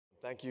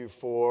Thank you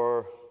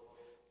for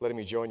letting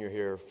me join you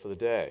here for the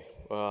day.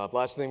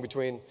 Last thing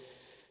between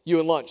you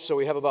and lunch. So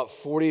we have about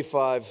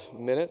 45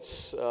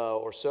 minutes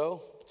or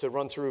so to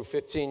run through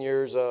 15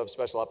 years of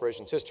special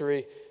operations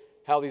history,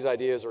 how these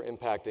ideas are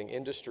impacting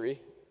industry,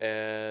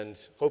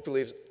 and hopefully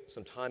leave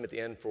some time at the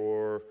end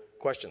for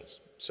questions.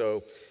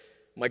 So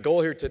my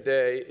goal here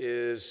today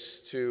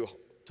is to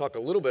talk a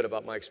little bit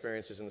about my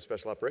experiences in the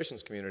special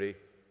operations community,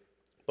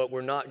 but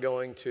we're not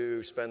going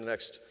to spend the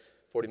next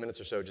 40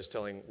 minutes or so just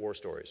telling war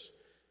stories,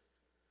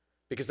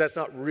 because that's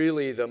not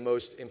really the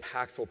most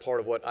impactful part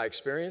of what I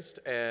experienced,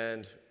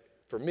 and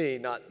for me,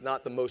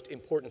 not the most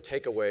important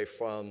takeaway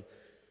from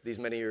these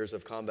many years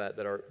of combat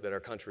that our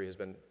country has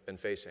been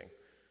facing.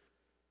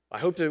 I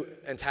hope to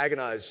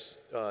antagonize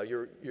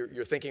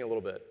your thinking a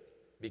little bit,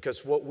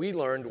 because what we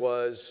learned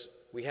was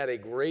we had a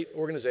great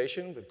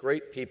organization with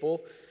great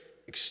people,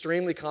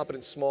 extremely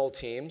competent small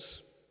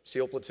teams,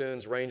 SEAL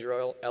platoons,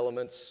 Ranger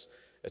elements,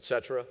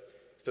 etc.,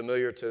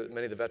 familiar to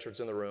many of the veterans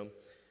in the room.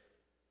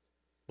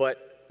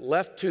 But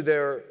left to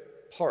their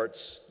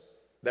parts,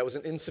 that was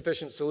an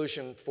insufficient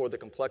solution for the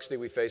complexity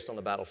we faced on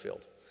the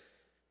battlefield.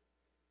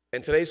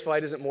 And today's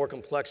fight isn't more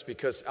complex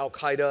because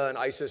Al-Qaeda and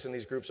ISIS and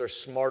these groups are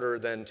smarter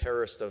than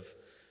terrorists of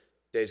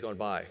days gone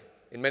by.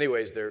 In many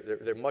ways,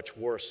 they're much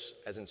worse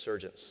as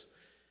insurgents.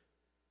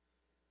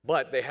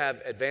 But they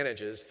have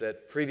advantages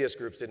that previous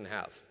groups didn't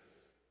have.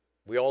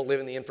 We all live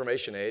in the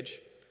information age,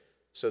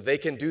 so they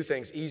can do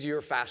things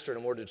easier, faster, in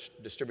a more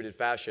distributed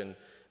fashion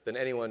than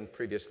anyone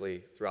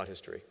previously throughout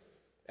history.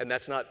 And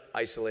that's not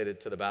isolated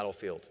to the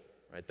battlefield,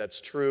 right? That's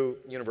true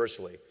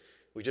universally.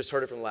 We just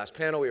heard it from the last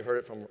panel. We heard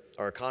it from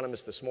our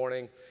economists this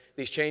morning.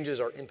 These changes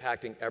are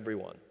impacting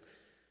everyone.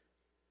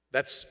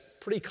 That's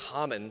pretty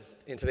common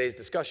in today's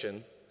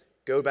discussion.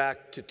 Go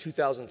back to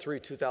 2003,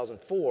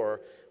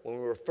 2004, when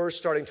we were first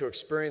starting to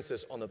experience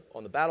this on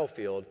the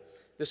battlefield.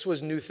 This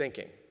was new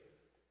thinking,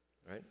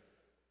 right?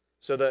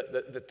 So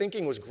the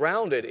thinking was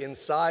grounded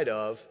inside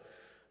of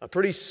a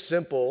pretty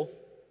simple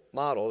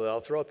model that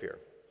I'll throw up here.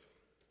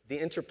 The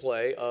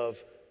interplay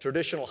of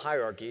traditional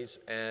hierarchies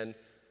and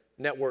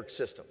network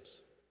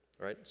systems,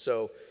 right?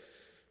 So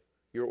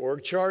your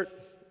org chart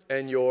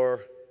and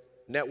your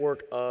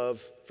network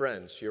of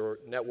friends, your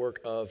network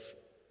of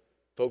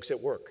folks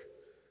at work,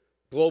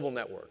 global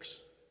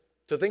networks.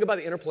 So think about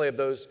the interplay of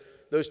those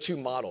two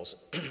models.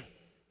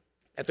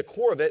 At the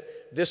core of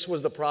it, this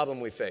was the problem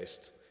we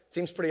faced. It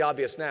seems pretty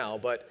obvious now,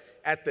 but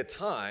at the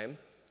time,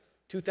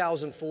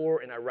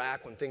 2004 in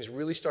Iraq, when things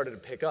really started to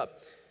pick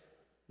up,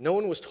 no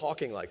one was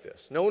talking like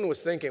this. No one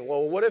was thinking,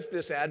 well, what if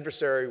this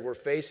adversary we're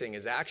facing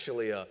is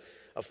actually a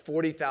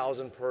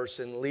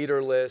 40,000-person,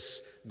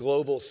 leaderless,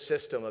 global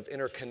system of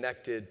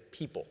interconnected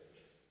people?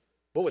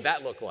 What would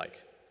that look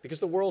like? Because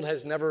the world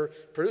has never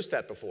produced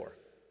that before.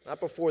 Not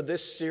before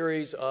this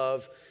series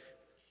of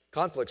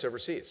conflicts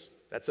overseas.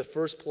 That's the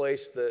first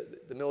place the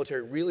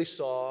military really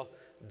saw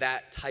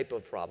that type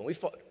of problem.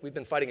 We've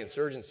been fighting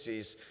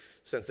insurgencies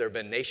since there have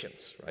been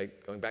nations, right?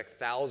 Going back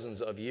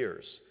thousands of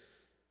years.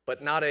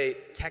 But not a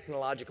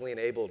technologically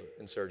enabled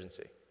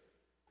insurgency,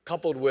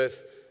 coupled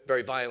with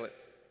very violent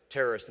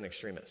terrorists and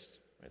extremists.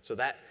 Right? So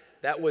that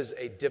was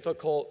a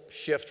difficult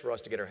shift for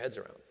us to get our heads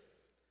around.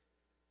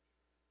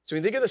 So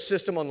when you think of the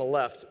system on the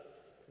left,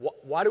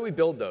 why do we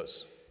build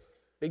those?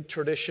 Big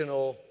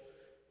traditional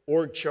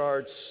org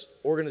charts,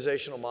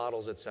 organizational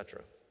models,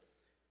 etc.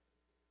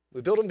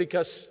 We built them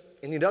because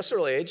in the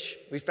industrial age,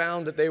 we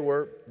found that they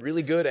were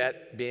really good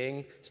at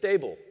being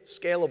stable,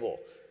 scalable.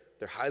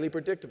 They're highly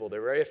predictable.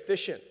 They're very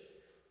efficient.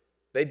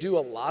 They do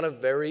a lot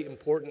of very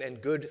important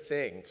and good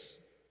things.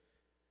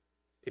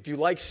 If you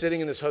like sitting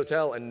in this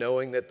hotel and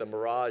knowing that the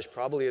mirage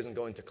probably isn't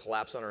going to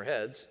collapse on our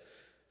heads,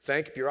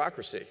 thank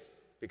bureaucracy,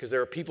 because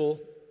there are people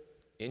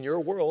in your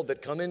world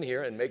that come in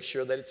here and make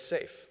sure that it's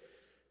safe,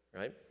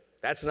 right?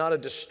 That's not a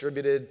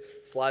distributed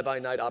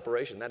fly-by-night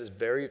operation. That is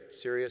very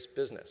serious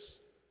business.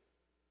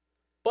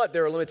 But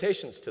there are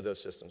limitations to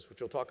those systems, which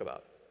we'll talk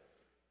about.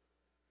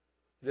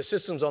 The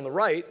systems on the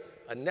right,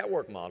 a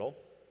network model,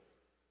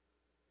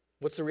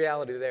 what's the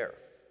reality there?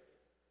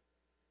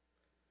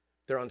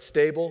 They're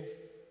unstable,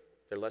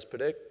 they're less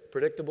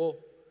predictable,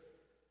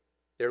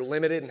 they're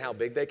limited in how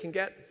big they can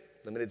get,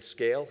 limited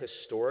scale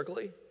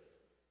historically.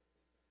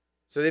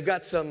 So they've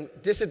got some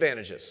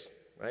disadvantages,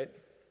 right?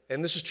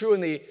 And this is true in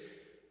the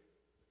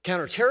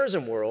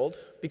counterterrorism world,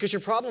 because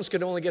your problems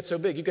could only get so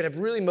big. You could have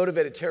really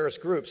motivated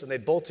terrorist groups and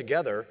they'd bolt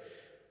together,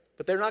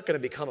 but they're not going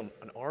to become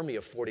an army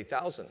of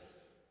 40,000.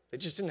 They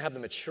just didn't have the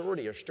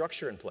maturity or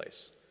structure in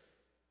place.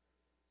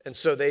 And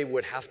so they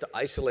would have to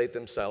isolate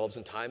themselves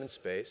in time and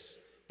space.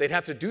 They'd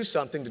have to do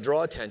something to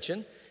draw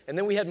attention. And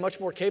then we had much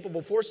more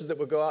capable forces that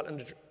would go out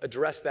and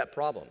address that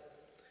problem.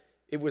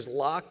 It was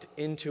locked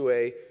into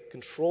a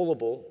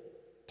controllable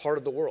part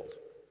of the world.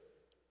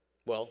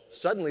 Well,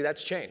 suddenly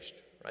that's changed,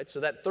 right? So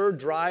that third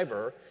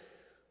driver,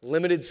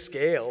 limited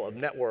scale of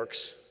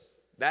networks,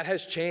 that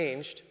has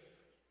changed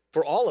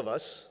for all of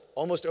us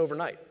almost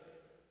overnight,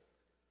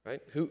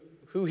 right?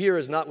 Who here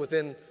is not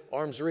within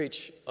arm's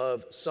reach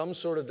of some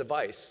sort of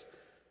device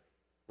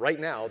right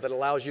now that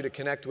allows you to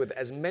connect with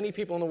as many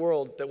people in the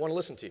world that want to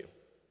listen to you.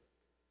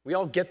 We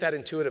all get that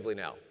intuitively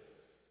now.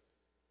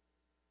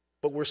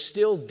 But we're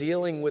still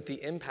dealing with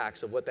the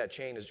impacts of what that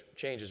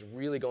change is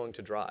really going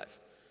to drive.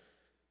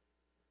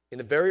 In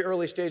the very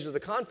early stages of the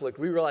conflict,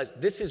 we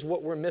realized this is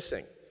what we're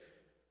missing.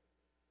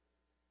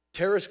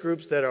 Terrorist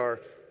groups that are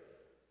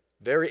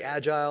very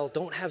agile,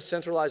 don't have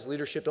centralized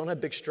leadership, don't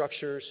have big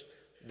structures,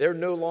 they're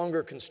no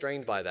longer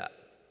constrained by that.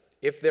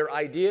 If their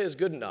idea is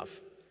good enough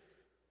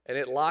and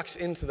it locks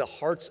into the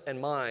hearts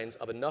and minds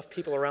of enough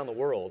people around the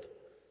world,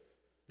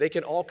 they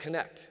can all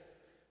connect.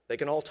 They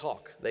can all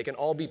talk. They can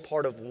all be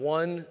part of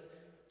one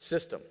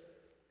system.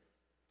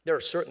 There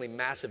are certainly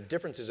massive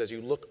differences as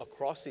you look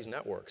across these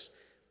networks,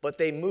 but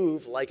they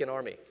move like an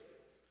army.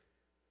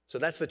 So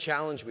that's the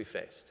challenge we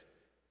faced.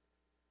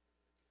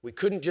 We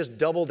couldn't just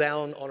double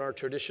down on our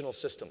traditional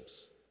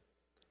systems.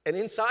 And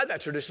inside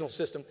that traditional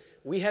system,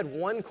 we had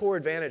one core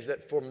advantage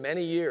that for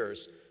many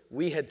years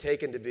we had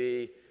taken to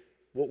be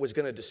what was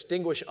going to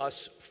distinguish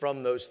us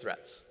from those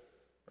threats,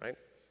 right?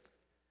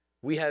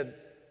 We had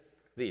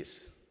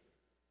these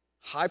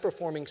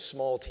high-performing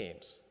small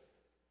teams.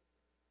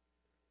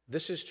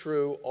 This is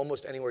true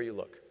almost anywhere you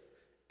look.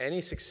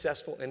 Any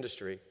successful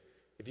industry,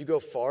 if you go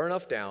far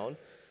enough down,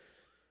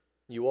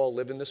 you all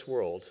live in this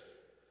world,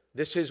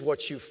 this is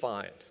what you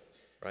find,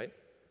 right?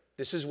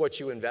 This is what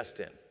you invest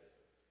in.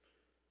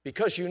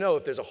 Because you know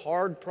if there's a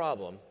hard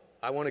problem,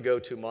 I want to go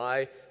to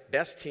my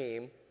best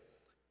team,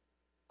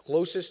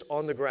 closest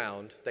on the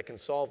ground that can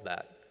solve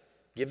that,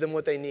 give them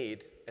what they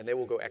need, and they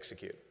will go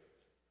execute.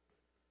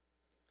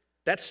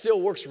 That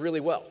still works really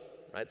well,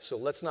 right? So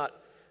let's not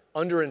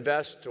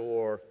underinvest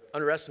or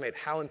underestimate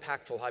how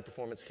impactful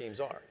high-performance teams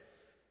are.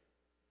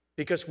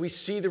 Because we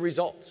see the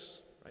results,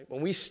 right?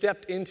 When we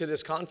stepped into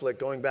this conflict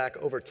going back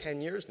over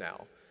 10 years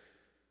now,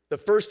 the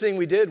first thing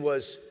we did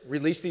was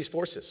release these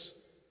forces.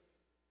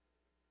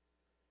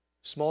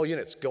 Small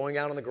units going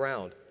out on the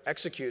ground,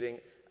 executing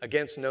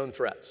against known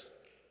threats.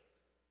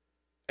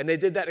 And they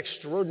did that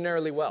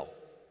extraordinarily well.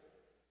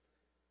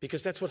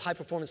 Because that's what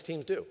high-performance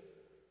teams do.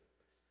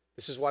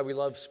 This is why we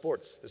love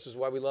sports. This is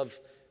why we love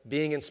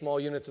being in small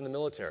units in the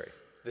military.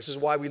 This is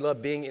why we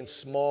love being in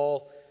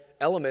small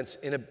elements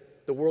in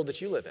the world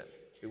that you live in.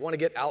 We want to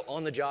get out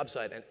on the job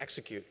site and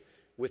execute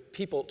with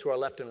people to our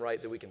left and right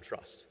that we can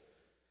trust.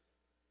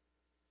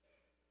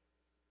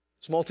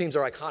 Small teams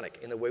are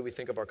iconic in the way we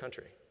think of our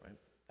country, right?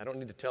 I don't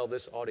need to tell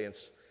this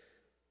audience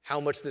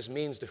how much this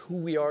means to who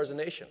we are as a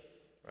nation,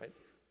 right?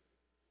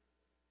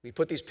 We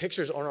put these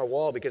pictures on our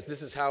wall because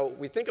this is how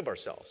we think of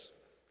ourselves.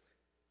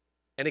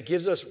 And it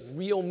gives us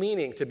real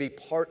meaning to be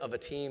part of a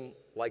team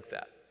like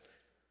that.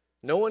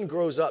 No one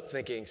grows up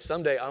thinking,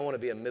 someday I want to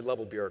be a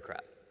mid-level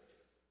bureaucrat.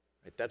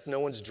 Right? That's no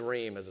one's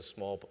dream as a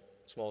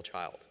small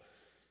child.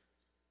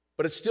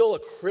 But it's still a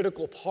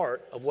critical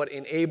part of what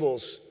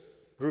enables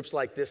groups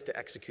like this to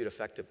execute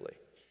effectively.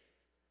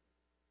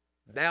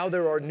 Now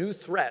there are new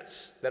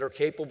threats that are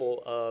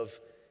capable of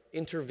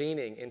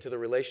intervening into the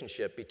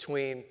relationship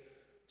between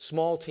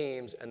small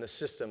teams and the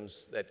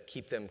systems that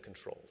keep them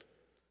controlled.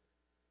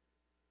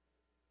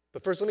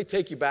 But first, let me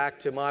take you back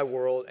to my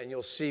world, and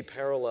you'll see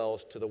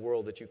parallels to the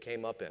world that you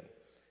came up in.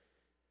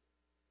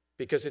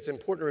 Because it's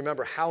important to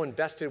remember how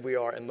invested we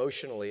are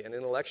emotionally and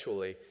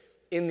intellectually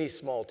in these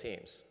small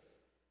teams.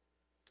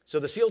 So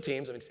the SEAL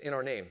teams, I mean, it's in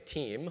our name,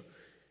 team,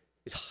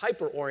 is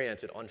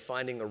hyper-oriented on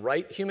finding the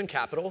right human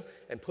capital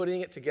and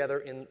putting it together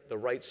in the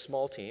right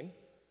small team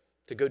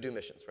to go do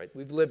missions, right?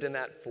 We've lived in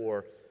that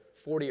for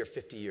 40 or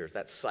 50 years,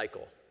 that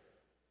cycle.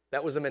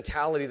 That was the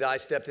mentality that I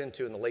stepped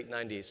into in the late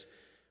 90s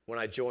when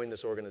I joined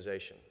this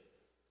organization.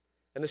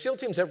 And the SEAL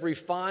teams have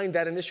refined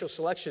that initial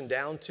selection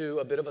down to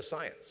a bit of a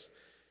science.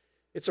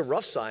 It's a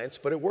rough science,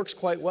 but it works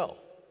quite well.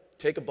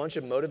 Take a bunch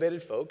of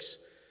motivated folks,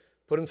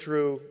 put them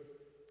through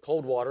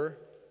cold water,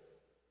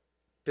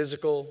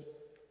 physical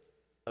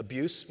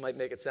abuse might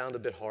make it sound a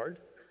bit hard,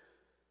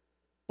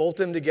 bolt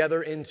them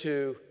together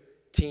into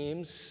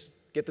teams,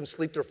 get them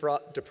sleep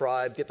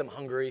deprived, get them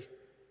hungry,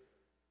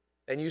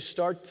 and you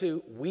start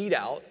to weed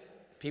out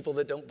people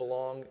that don't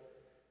belong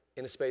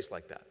in a space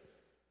like that.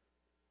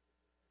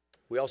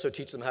 We also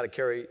teach them how to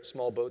carry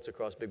small boats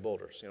across big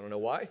boulders. You don't know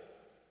why?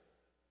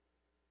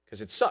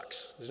 Because it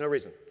sucks. There's no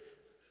reason.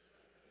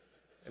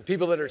 And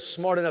people that are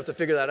smart enough to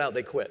figure that out,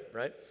 they quit,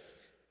 right?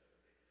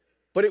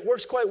 But it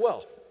works quite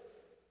well.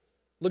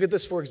 Look at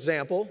this, for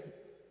example.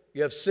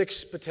 You have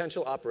 6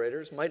 potential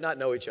operators, might not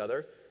know each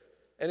other,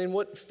 and in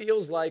what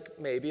feels like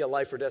maybe a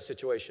life or death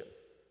situation.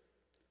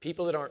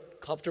 People that aren't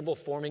comfortable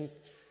forming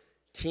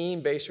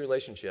team-based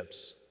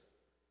relationships,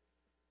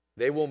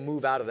 they will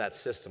move out of that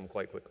system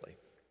quite quickly.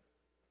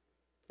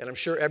 And I'm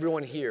sure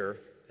everyone here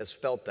has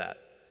felt that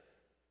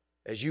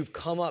as you've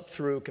come up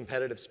through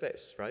competitive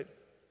space, right?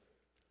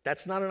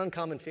 That's not an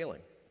uncommon feeling.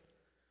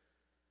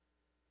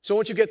 So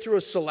once you get through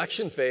a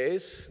selection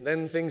phase,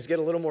 then things get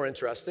a little more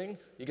interesting.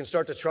 You can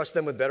start to trust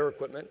them with better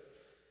equipment.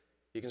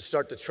 You can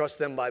start to trust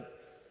them by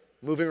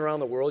moving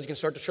around the world. You can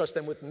start to trust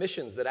them with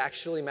missions that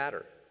actually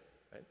matter,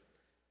 right?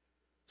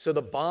 So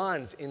the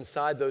bonds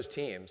inside those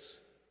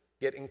teams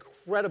get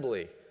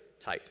incredibly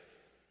tight.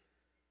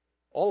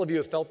 All of you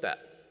have felt that.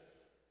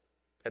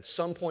 At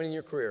some point in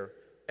your career,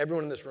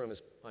 everyone in this room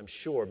has, I'm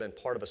sure, been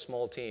part of a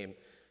small team,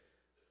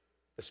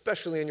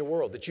 especially in your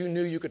world, that you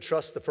knew you could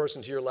trust the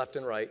person to your left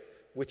and right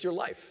with your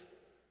life.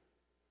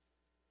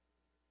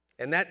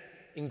 And that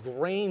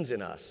ingrains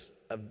in us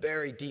a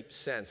very deep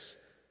sense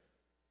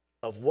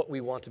of what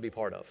we want to be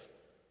part of.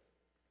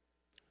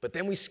 But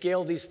then we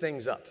scale these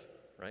things up,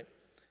 right?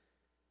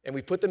 And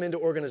we put them into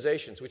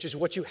organizations, which is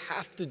what you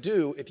have to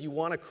do if you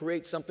want to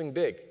create something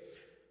big,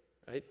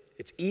 right?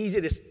 It's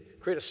easy to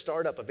create a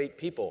startup of 8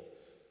 people.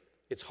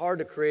 It's hard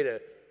to create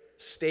a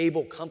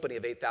stable company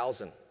of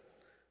 8,000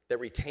 that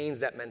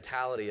retains that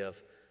mentality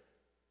of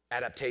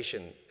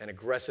adaptation and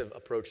aggressive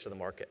approach to the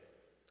market.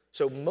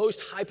 So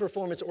most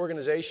high-performance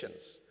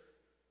organizations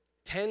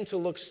tend to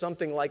look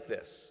something like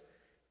this.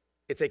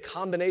 It's a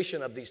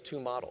combination of these two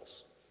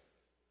models.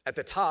 At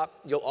the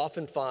top, you'll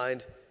often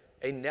find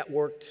a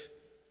networked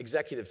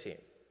executive team.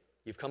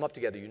 You've come up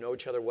together, you know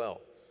each other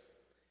well.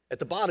 At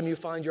the bottom, you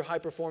find your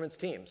high-performance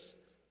teams.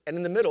 And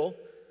in the middle,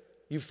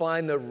 you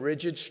find the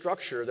rigid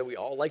structure that we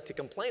all like to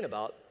complain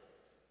about,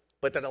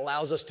 but that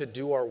allows us to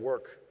do our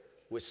work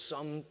with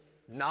some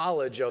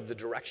knowledge of the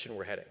direction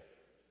we're heading.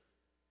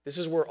 This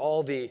is where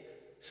all the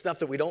stuff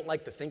that we don't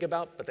like to think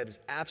about, but that is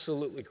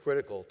absolutely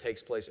critical,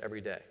 takes place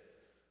every day.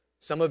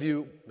 Some of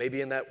you may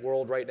be in that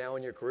world right now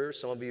in your career.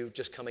 Some of you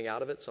just coming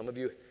out of it. Some of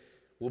you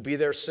will be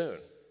there soon.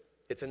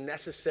 It's a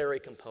necessary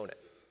component.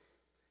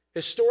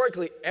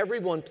 Historically,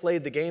 everyone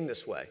played the game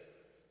this way.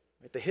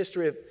 The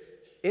history of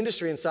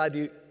industry inside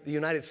the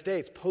United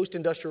States,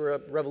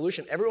 post-industrial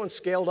revolution, everyone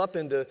scaled up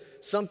into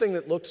something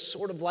that looked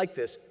sort of like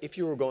this if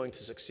you were going to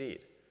succeed.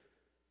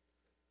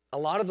 A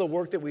lot of the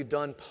work that we've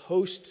done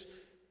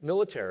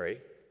post-military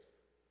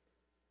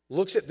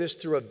looks at this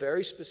through a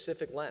very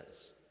specific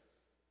lens,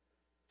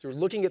 through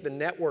looking at the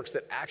networks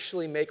that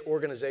actually make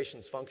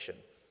organizations function.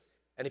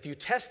 And if you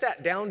test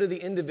that down to the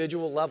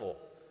individual level,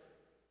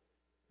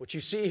 what you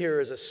see here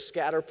is a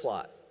scatter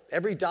plot.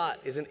 Every dot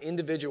is an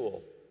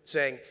individual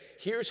saying,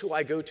 here's who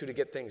I go to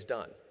get things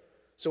done.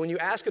 So when you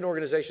ask an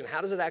organization,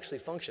 how does it actually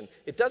function?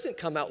 It doesn't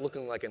come out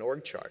looking like an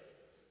org chart.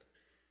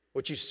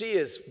 What you see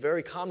is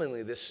very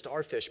commonly this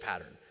starfish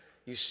pattern.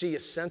 You see a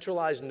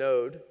centralized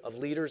node of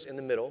leaders in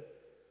the middle.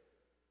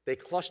 They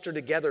cluster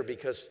together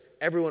because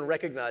everyone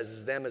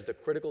recognizes them as the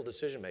critical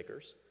decision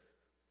makers.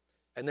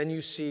 And then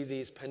you see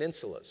these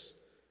peninsulas.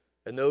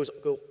 And those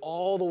go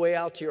all the way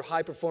out to your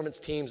high-performance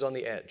teams on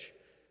the edge.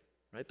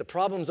 Right? The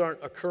problems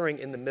aren't occurring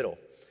in the middle.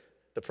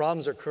 The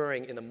problems are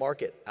occurring in the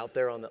market out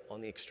there on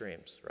the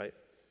extremes, right?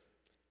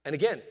 And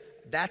again,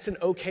 that's an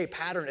okay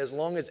pattern as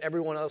long as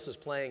everyone else is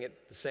playing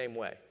it the same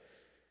way.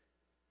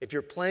 If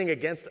you're playing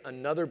against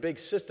another big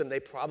system, they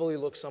probably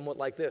look somewhat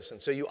like this.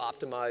 And so you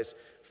optimize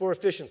for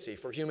efficiency,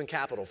 for human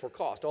capital, for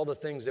cost, all the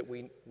things that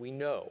we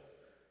know.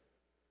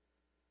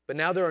 But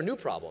now there are new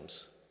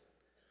problems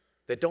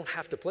that don't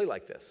have to play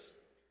like this.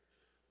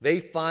 They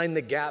find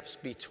the gaps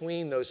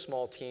between those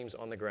small teams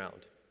on the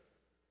ground.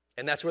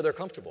 And that's where they're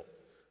comfortable.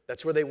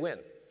 That's where they win.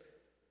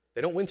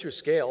 They don't win through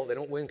scale. They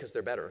don't win because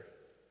they're better.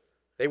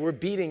 They were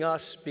beating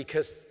us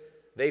because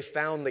they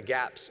found the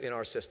gaps in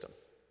our system.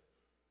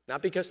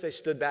 Not because they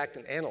stood back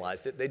and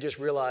analyzed it. They just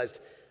realized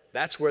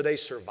that's where they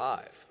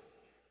survive.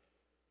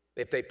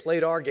 If they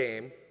played our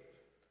game,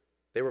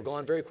 they were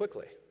gone very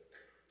quickly.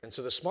 And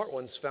so the smart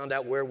ones found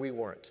out where we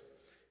weren't.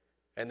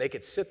 And they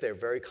could sit there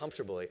very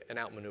comfortably and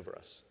outmaneuver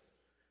us.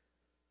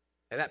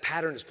 And that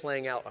pattern is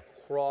playing out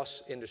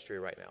across industry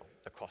right now,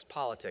 across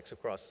politics,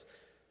 across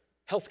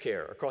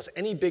healthcare, across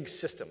any big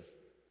system.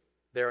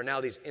 There are now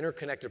these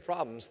interconnected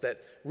problems that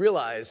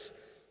realize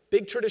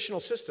big traditional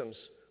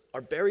systems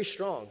are very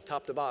strong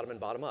top to bottom and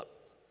bottom up.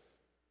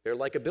 They're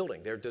like a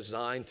building. They're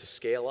designed to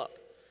scale up.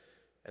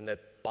 And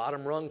that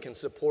bottom rung can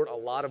support a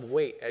lot of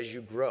weight as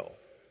you grow.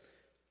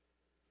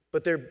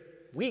 But they're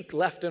weak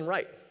left and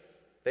right.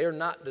 They are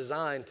not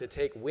designed to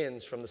take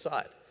wins from the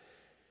side.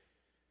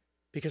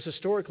 Because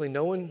historically,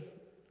 no one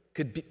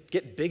could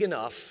get big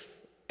enough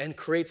and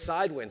create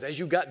side wins. As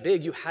you got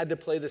big, you had to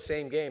play the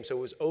same game, so it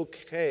was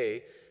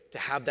okay to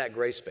have that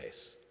gray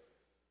space.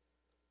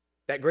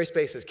 That gray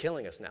space is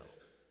killing us now.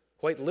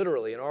 Quite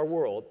literally, in our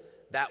world,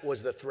 that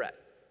was the threat.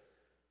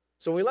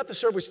 So when we left the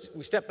serve,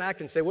 we stepped back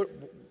and say,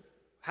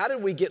 how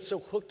did we get so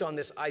hooked on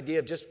this idea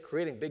of just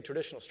creating big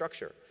traditional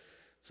structure?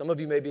 Some of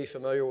you may be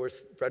familiar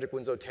with Frederick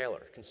Winslow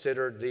Taylor,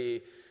 considered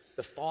the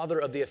father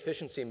of the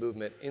efficiency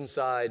movement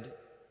inside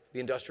the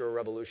Industrial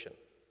Revolution,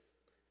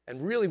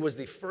 and really was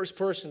the first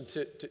person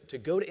to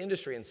go to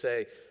industry and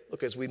say,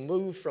 look, as we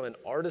move from an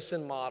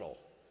artisan model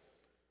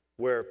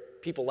where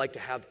people like to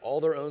have all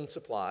their own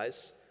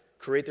supplies,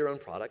 create their own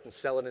product, and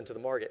sell it into the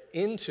market,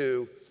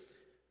 into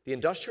the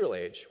industrial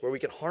age where we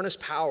can harness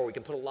power, we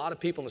can put a lot of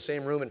people in the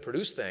same room and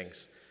produce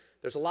things,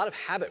 there's a lot of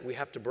habit we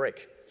have to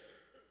break.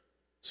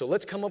 So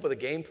let's come up with a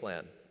game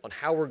plan on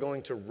how we're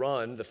going to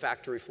run the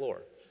factory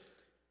floor.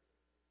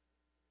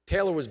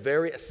 Taylor was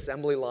very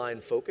assembly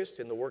line focused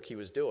in the work he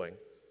was doing,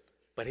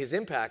 but his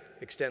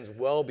impact extends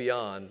well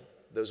beyond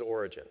those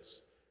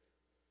origins.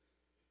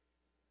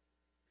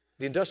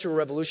 The Industrial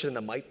Revolution and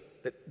the might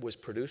that was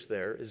produced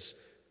there is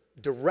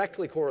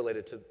directly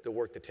correlated to the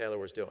work that Taylor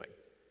was doing.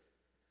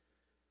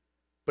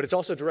 But it's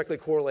also directly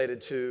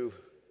correlated to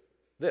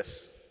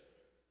this.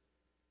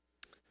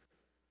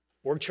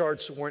 Org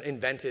charts weren't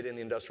invented in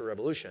the Industrial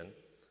Revolution,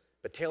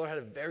 but Taylor had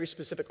a very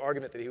specific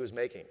argument that he was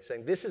making,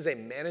 saying this is a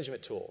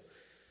management tool.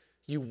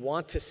 You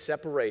want to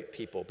separate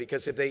people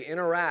because if they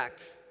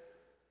interact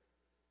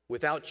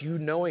without you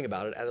knowing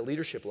about it at a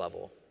leadership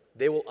level,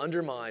 they will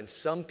undermine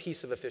some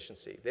piece of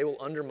efficiency. They will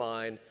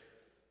undermine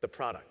the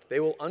product. They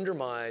will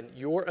undermine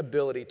your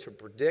ability to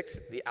predict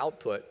the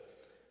output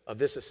of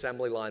this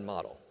assembly line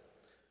model.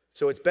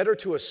 So it's better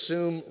to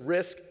assume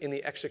risk in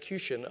the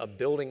execution of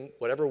building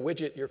whatever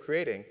widget you're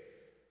creating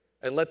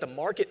and let the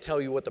market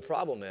tell you what the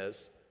problem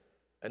is,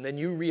 and then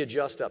you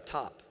readjust up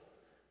top,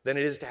 than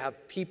it is to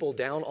have people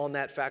down on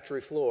that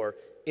factory floor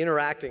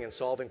interacting and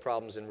solving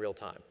problems in real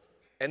time.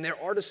 And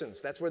they're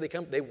artisans. That's where they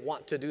come. They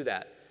want to do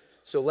that.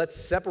 So let's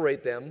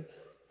separate them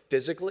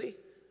physically,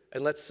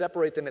 and let's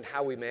separate them in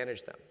how we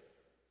manage them.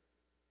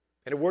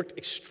 And it worked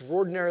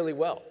extraordinarily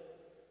well.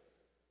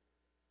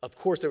 Of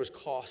course, there was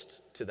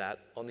cost to that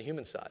on the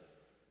human side,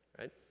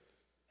 right?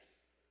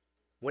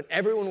 When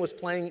everyone was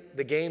playing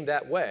the game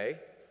that way,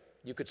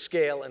 you could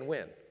scale and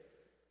win.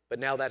 But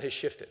now that has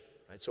shifted,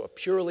 right? So a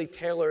purely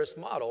Taylorist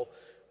model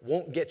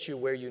won't get you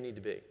where you need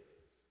to be.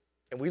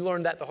 And we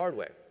learned that the hard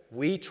way.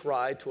 We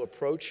tried to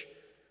approach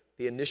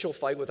the initial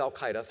fight with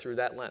Al-Qaeda through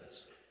that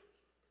lens.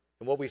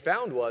 And what we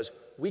found was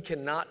we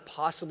cannot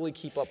possibly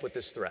keep up with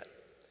this threat.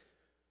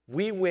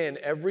 We win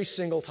every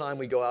single time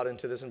we go out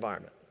into this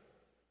environment.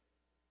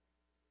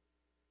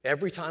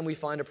 Every time we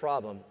find a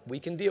problem, we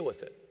can deal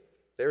with it.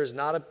 There is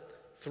not a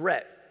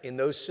threat in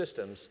those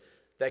systems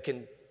that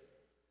can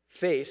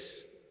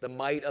face the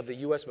might of the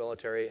US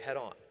military head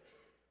on.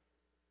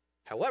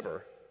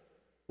 However,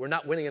 we're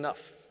not winning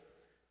enough.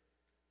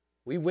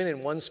 We win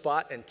in one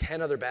spot and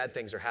 10 other bad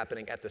things are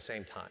happening at the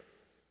same time.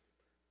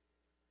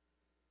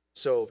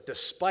 So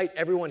despite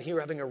everyone here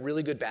having a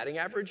really good batting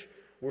average,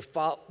 we're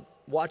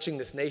watching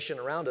this nation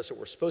around us that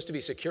we're supposed to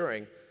be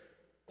securing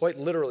quite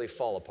literally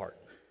fall apart.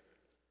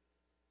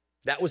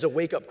 That was a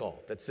wake-up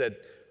call that said,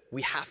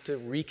 we have to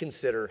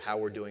reconsider how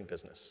we're doing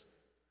business.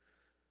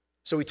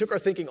 So we took our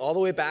thinking all the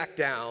way back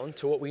down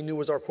to what we knew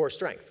was our core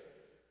strength,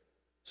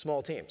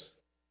 small teams.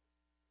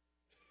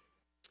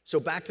 So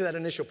back to that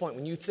initial point,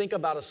 when you think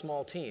about a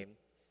small team,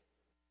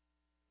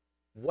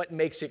 what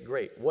makes it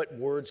great? What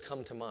words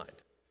come to mind?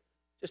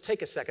 Just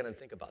take a second and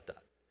think about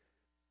that.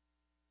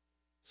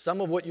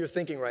 Some of what you're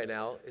thinking right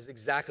now is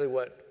exactly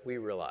what we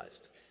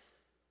realized.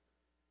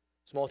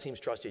 Small teams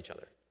trust each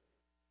other.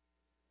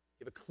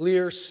 You have a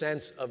clear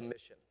sense of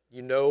mission.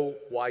 You know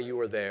why you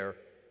are there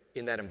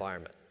in that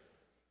environment.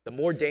 The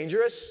more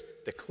dangerous,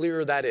 the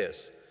clearer that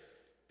is,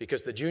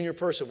 because the junior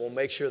person will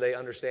make sure they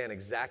understand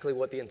exactly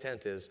what the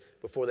intent is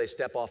before they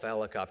step off a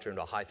helicopter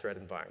into a high-threat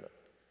environment.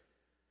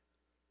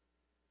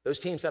 Those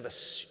teams have a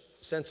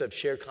sense of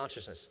shared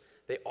consciousness.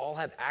 They all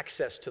have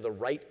access to the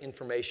right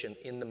information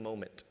in the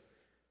moment.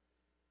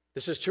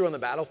 This is true on the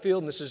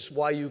battlefield, and this is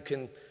why you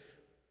can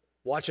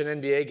watch an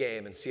NBA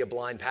game and see a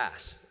blind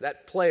pass.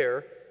 That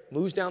player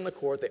moves down the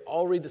court, they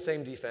all read the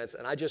same defense,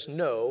 and I just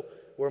know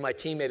where my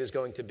teammate is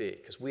going to be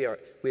because we have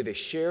a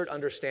shared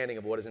understanding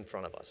of what is in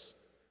front of us.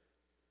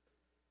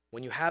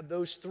 When you have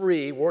those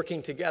three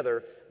working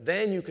together,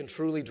 then you can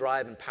truly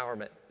drive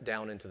empowerment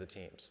down into the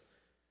teams.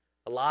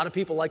 A lot of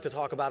people like to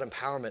talk about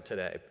empowerment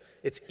today.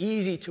 It's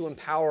easy to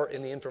empower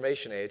in the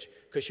information age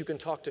because you can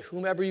talk to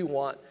whomever you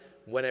want,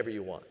 whenever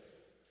you want.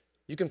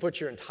 You can put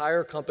your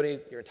entire company,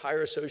 your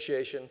entire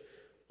association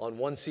on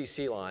one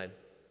CC line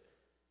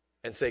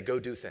and say, go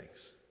do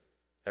things.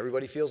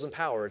 Everybody feels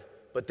empowered,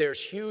 but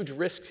there's huge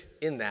risk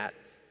in that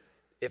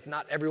if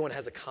not everyone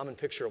has a common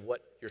picture of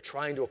what you're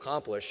trying to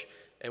accomplish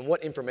and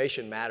what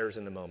information matters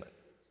in the moment.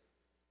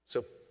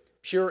 So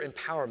pure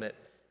empowerment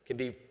can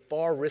be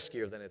far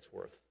riskier than it's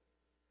worth.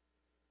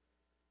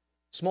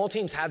 Small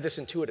teams have this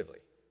intuitively.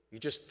 You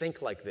just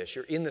think like this.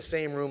 You're in the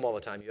same room all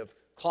the time. You have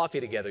coffee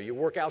together. You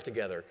work out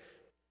together.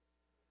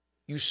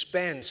 You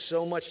spend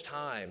so much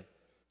time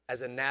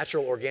as a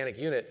natural organic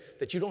unit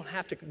that you don't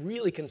have to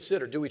really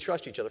consider, do we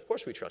trust each other? Of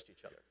course we trust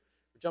each other.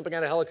 We're jumping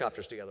out of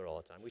helicopters together all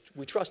the time.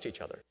 We trust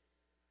each other.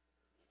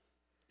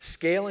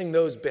 Scaling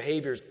those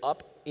behaviors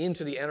up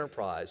into the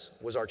enterprise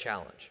was our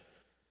challenge.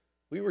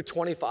 We were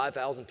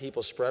 25,000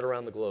 people spread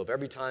around the globe,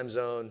 every time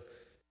zone,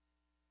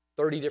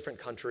 30 different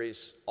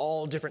countries,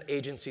 all different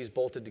agencies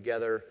bolted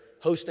together,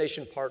 host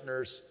nation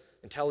partners,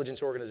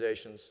 intelligence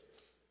organizations.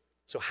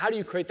 So how do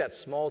you create that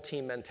small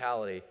team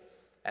mentality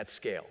at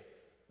scale?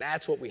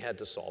 That's what we had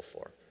to solve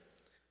for.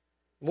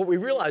 And what we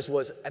realized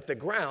was at the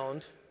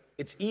ground,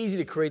 it's easy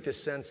to create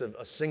this sense of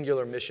a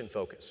singular mission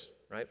focus,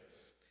 right?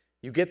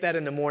 You get that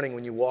in the morning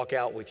when you walk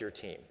out with your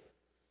team.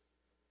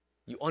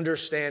 You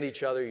understand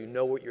each other, you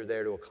know what you're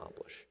there to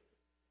accomplish.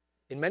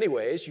 In many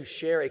ways, you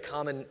share a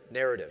common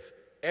narrative.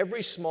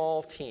 Every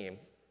small team,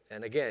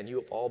 and again,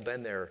 you have all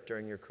been there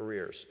during your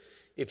careers,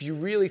 if you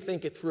really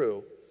think it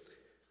through,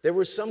 there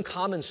was some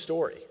common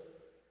story.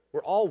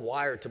 We're all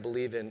wired to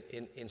believe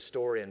in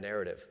story and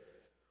narrative.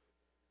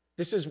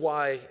 This is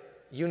why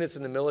units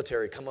in the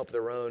military come up with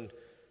their own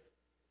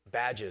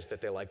badges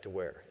that they like to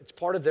wear. It's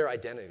part of their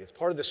identity. It's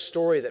part of the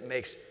story that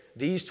makes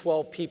these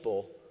 12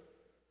 people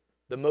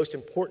the most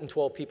important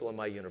 12 people in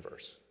my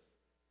universe.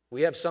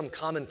 We have some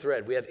common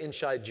thread. We have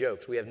inside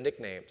jokes. We have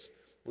nicknames.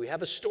 We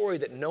have a story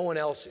that no one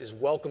else is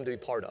welcome to be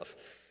part of.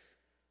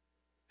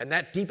 And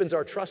that deepens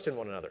our trust in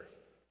one another.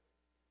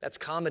 That's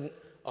common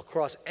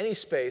across any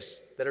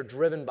space that are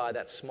driven by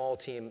that small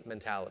team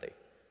mentality.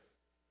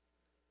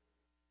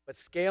 But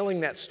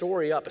scaling that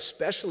story up,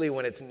 especially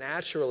when it's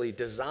naturally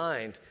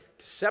designed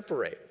to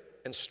separate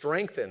and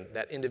strengthen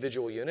that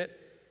individual unit,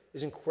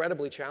 is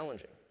incredibly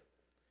challenging.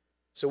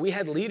 So we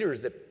had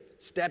leaders that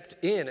stepped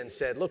in and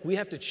said, look, we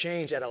have to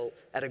change at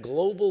a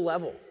global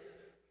level.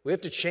 We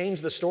have to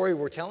change the story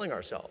we're telling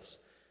ourselves.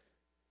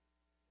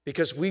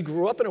 Because we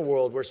grew up in a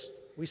world where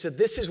we said,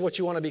 this is what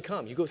you want to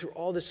become. You go through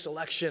all this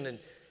selection and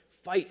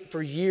fight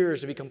for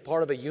years to become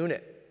part of a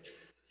unit.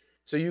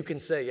 So you can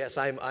say, yes,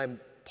 I'm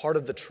part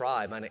of the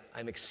tribe.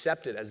 I'm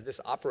accepted as this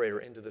operator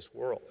into this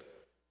world.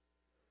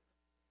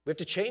 We have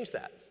to change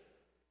that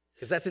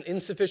because that's an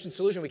insufficient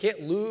solution. We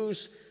can't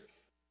lose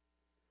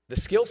the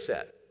skill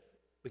set.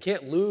 We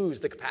can't lose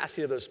the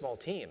capacity of those small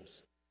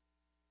teams.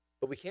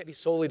 But we can't be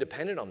solely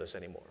dependent on this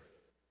anymore.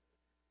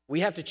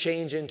 We have to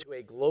change into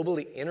a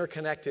globally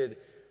interconnected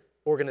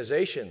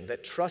organization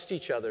that trusts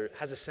each other,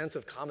 has a sense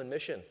of common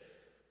mission,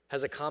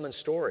 has a common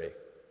story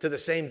to the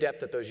same depth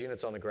that those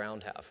units on the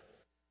ground have.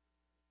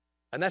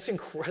 And that's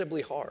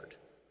incredibly hard,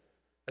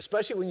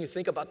 especially when you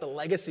think about the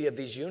legacy of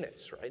these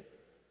units, right?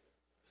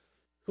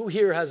 Who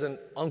here has an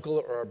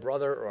uncle or a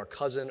brother or a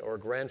cousin or a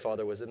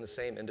grandfather was in the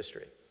same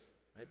industry?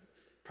 Right?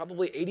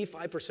 Probably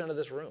 85% of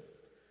this room.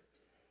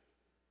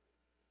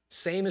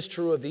 Same is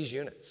true of these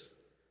units.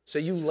 So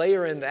you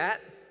layer in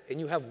that, and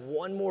you have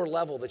one more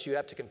level that you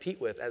have to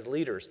compete with as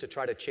leaders to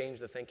try to change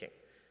the thinking.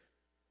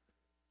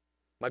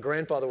 My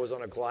grandfather was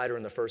on a glider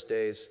in the first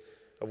days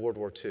of World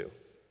War II,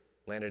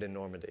 landed in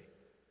Normandy.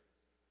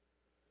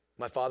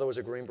 My father was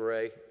a Green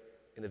Beret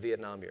in the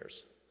Vietnam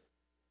years.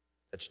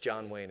 That's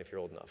John Wayne, if you're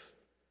old enough.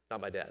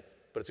 Not my dad,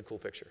 but it's a cool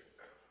picture.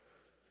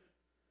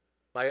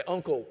 My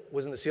uncle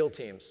was in the SEAL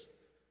teams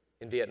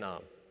in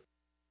Vietnam.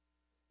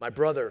 My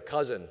brother,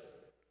 cousin,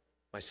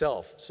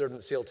 myself served in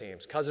the SEAL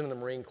teams, cousin in the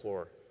Marine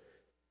Corps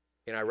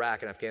in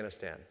Iraq and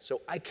Afghanistan.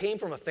 So I came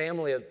from a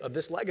family of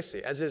this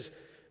legacy, as is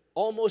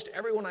almost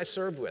everyone I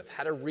served with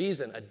had a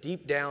reason, a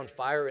deep down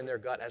fire in their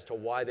gut as to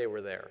why they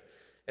were there.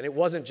 And it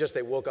wasn't just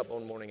they woke up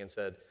one morning and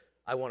said,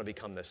 I want to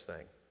become this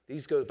thing.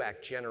 These go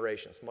back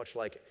generations, much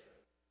like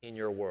in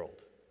your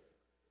world.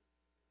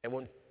 And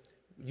when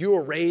you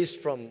were raised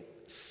from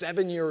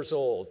 7 years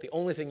old, the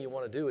only thing you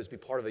want to do is be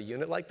part of a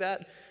unit like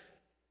that,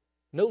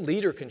 no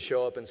leader can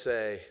show up and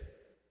say,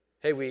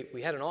 hey,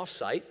 we had an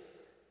offsite,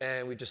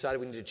 and we've decided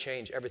we need to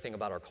change everything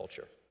about our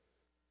culture.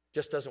 It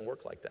just doesn't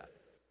work like that.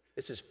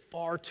 This is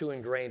far too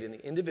ingrained in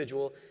the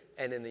individual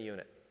and in the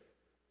unit.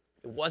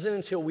 It wasn't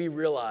until we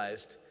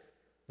realized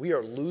we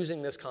are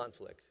losing this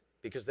conflict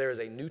because there is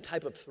a new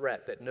type of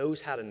threat that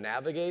knows how to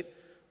navigate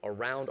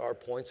around our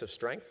points of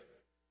strength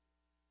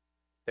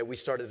that we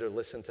started to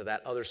listen to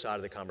that other side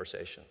of the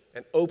conversation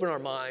and open our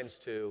minds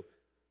to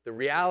the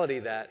reality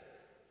that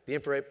the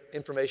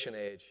information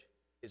age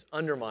is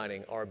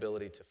undermining our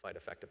ability to fight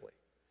effectively.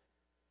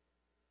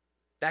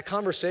 That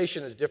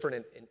conversation is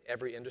different in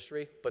every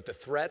industry, but the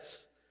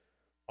threats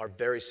are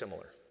very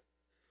similar.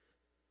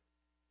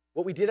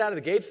 What we did out of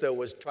the gates, though,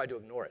 was try to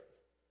ignore it.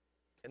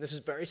 And this is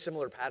a very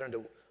similar pattern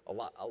to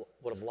what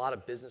a lot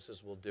of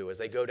businesses will do as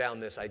they go down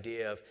this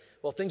idea of,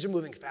 well, things are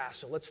moving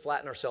fast, so let's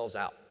flatten ourselves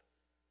out.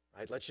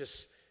 Right? Let's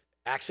just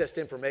access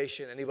to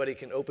information. Anybody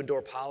can open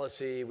door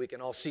policy. We can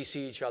all CC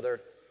each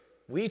other.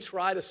 We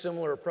tried a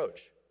similar approach.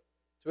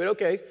 So we had,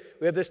 okay,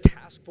 we have this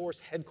task force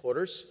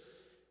headquarters.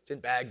 It's in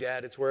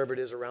Baghdad. It's wherever it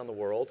is around the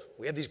world.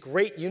 We have these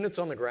great units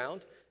on the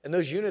ground, and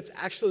those units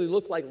actually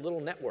look like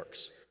little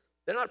networks.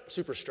 They're not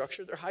super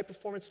structured. They're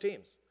high-performance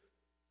teams.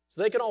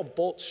 So they can all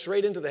bolt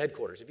straight into the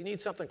headquarters. If you need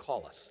something,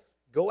 call us.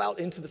 Go out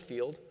into the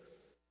field,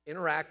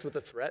 interact with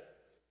the threat,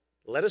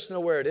 let us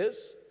know where it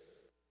is,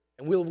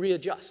 and we'll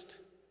readjust,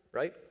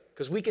 right?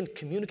 Because we can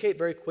communicate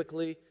very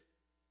quickly.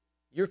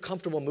 You're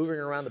comfortable moving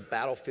around the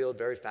battlefield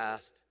very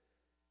fast.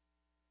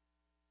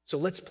 So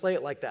let's play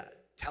it like that.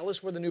 Tell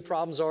us where the new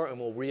problems are, and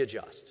we'll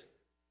readjust.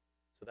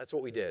 So that's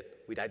what we did.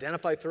 We'd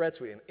identify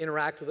threats. We'd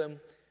interact with them.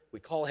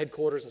 We'd call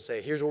headquarters and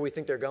say, here's where we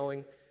think they're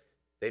going.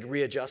 They'd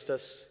readjust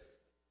us.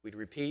 We'd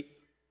repeat.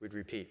 We'd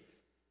repeat.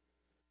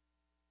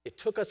 It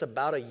took us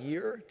about a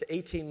year to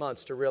 18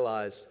 months to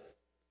realize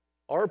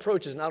our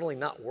approach is not only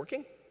not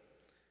working,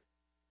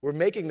 we're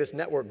making this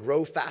network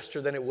grow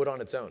faster than it would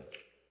on its own.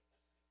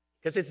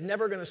 Because it's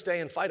never going to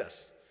stay and fight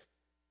us.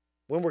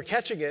 When we're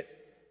catching it,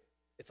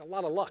 it's a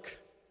lot of luck.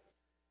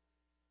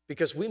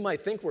 Because we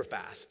might think we're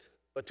fast,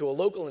 but to a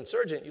local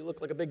insurgent, you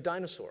look like a big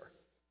dinosaur.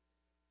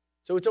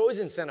 So it's always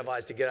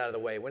incentivized to get out of the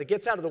way. When it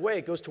gets out of the way,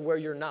 it goes to where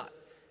you're not.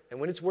 And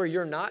when it's where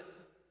you're not,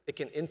 it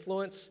can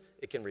influence,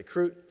 it can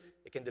recruit,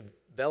 it can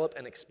develop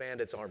and expand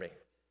its army.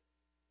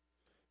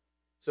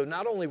 So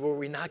not only were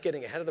we not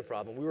getting ahead of the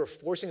problem, we were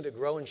forcing it to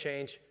grow and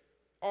change,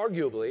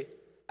 arguably,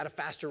 at a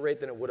faster rate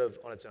than it would have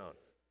on its own.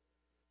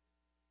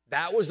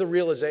 That was the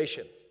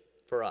realization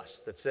for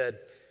us that said,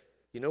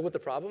 you know what the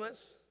problem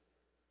is?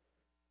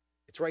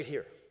 It's right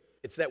here.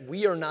 It's that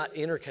we are not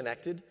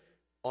interconnected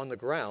on the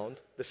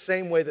ground the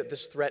same way that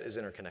this threat is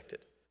interconnected.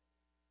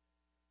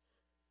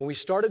 When we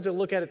started to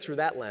look at it through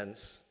that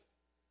lens,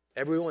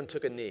 everyone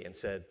took a knee and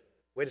said,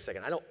 wait a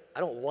second, I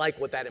don't like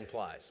what that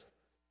implies.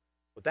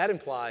 What that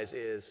implies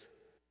is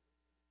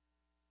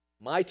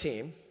my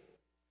team,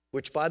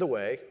 which, by the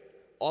way,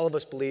 all of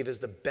us believe is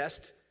the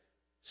best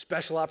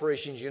special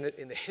operations unit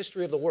in the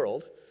history of the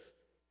world,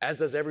 as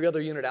does every other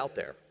unit out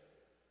there.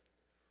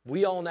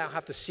 We all now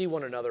have to see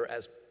one another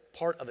as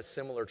part of a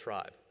similar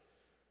tribe.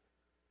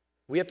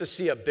 We have to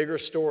see a bigger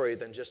story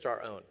than just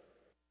our own.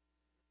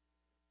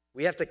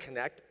 We have to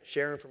connect,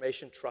 share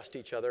information, trust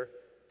each other,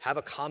 have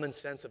a common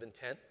sense of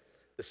intent,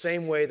 the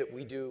same way that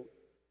we do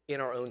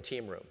in our own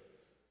team room.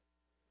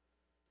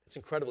 It's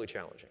incredibly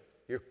challenging.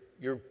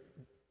 You're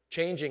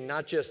changing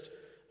not just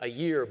a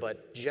year,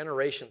 but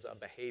generations of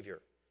behavior.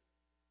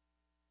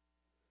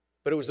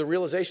 But it was the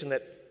realization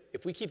that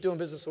if we keep doing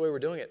business the way we're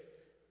doing it,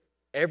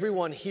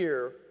 everyone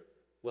here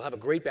will have a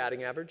great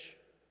batting average,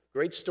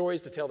 great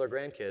stories to tell their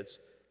grandkids,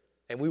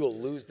 and we will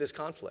lose this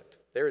conflict.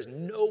 There is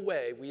no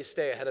way we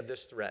stay ahead of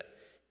this threat,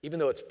 even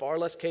though it's far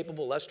less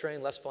capable, less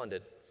trained, less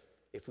funded,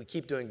 if we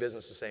keep doing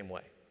business the same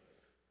way.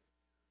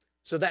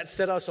 So that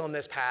set us on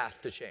this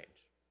path to change,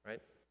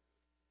 right?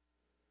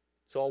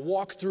 So I'll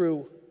walk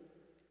through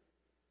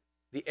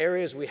the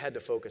areas we had to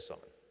focus on.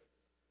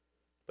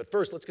 But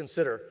first, let's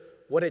consider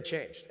what had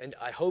changed. And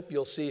I hope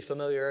you'll see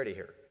familiarity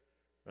here,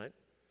 right?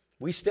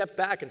 We stepped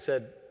back and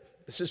said,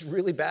 this is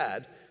really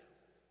bad.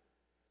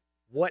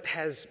 What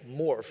has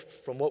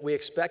morphed from what we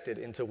expected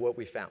into what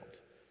we found?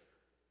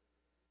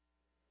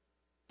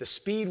 The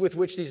speed with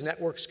which these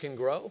networks can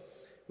grow,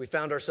 we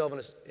found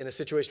ourselves in a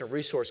situation of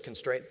resource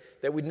constraint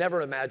that we'd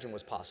never imagined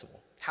was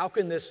possible. How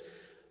can this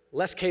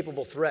less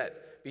capable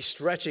threat be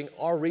stretching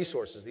our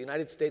resources, the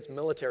United States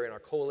military and our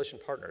coalition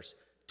partners,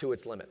 to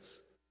its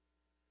limits?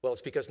 Well,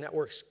 it's because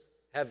networks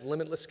have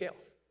limitless scale.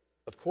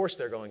 Of course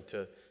they're going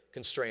to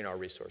constrain our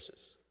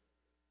resources.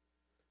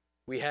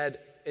 We had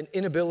an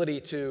inability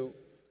to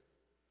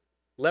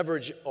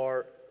leverage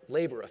our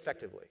labor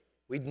effectively.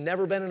 We'd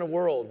never been in a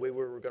world where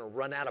we were going to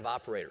run out of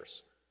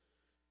operators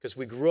because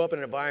we grew up in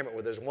an environment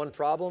where there's one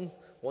problem,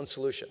 one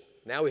solution.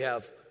 Now we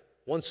have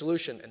one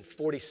solution and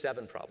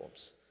 47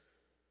 problems.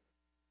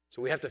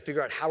 So we have to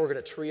figure out how we're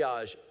going to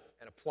triage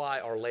and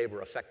apply our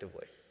labor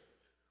effectively.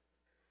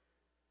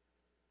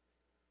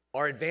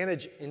 Our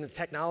advantage in the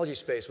technology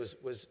space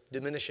was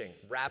diminishing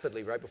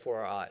rapidly right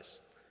before our eyes.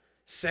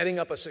 Setting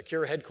up a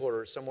secure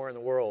headquarters somewhere in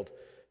the world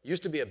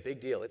used to be a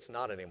big deal. It's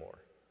not anymore.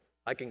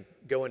 I can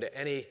go into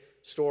any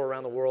store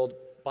around the world,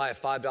 buy a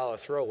 $5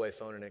 throwaway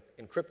phone, and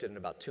encrypt it in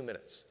about 2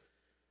 minutes.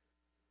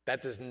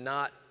 That does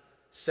not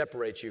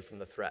separate you from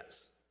the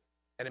threats.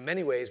 And in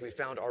many ways, we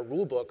found our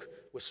rule book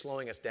was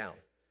slowing us down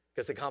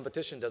because the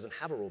competition doesn't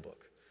have a rule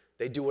book.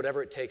 They do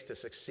whatever it takes to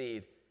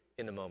succeed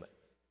in the moment.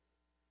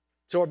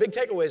 So our big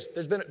takeaway is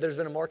there's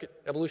been a market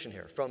evolution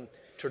here from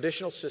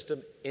traditional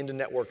system into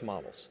networked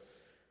models.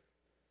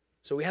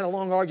 So we had a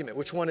long argument.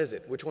 Which one is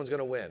it? Which one's going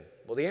to win?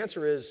 Well, the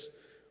answer is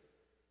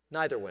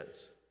neither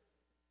wins.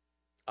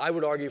 I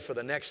would argue for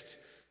the next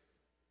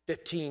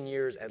 15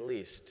 years at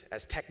least,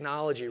 as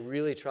technology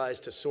really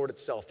tries to sort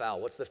itself out.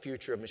 What's the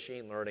future of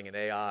machine learning and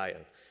AI,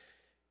 and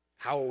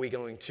how are we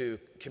going to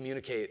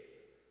communicate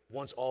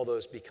once all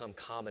those become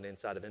common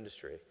inside of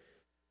industry?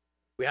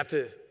 We have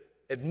to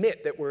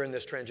admit that we're in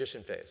this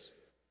transition phase.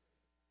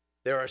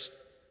 There are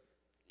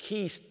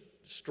key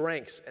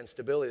strengths and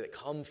stability that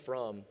come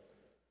from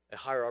a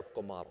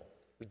hierarchical model.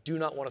 We do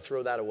not want to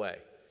throw that away.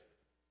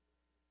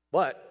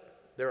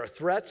 But there are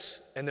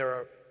threats and there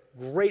are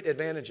great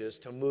advantages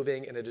to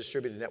moving in a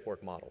distributed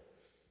network model.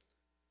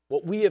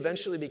 What we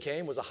eventually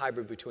became was a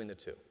hybrid between the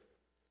two.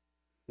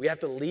 We have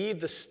to leave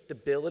the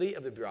stability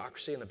of the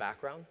bureaucracy in the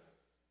background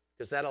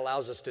because that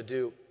allows us to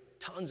do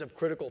tons of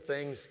critical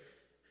things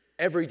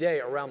every day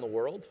around the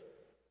world.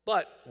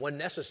 But when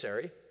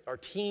necessary, our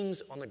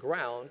teams on the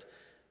ground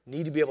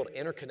need to be able to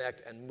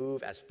interconnect and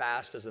move as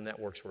fast as the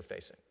networks we're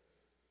facing.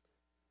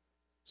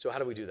 So how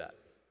do we do that?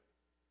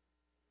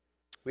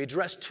 We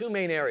addressed two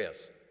main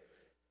areas.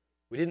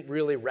 We didn't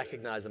really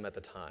recognize them at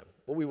the time.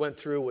 What we went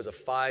through was a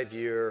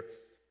 5-year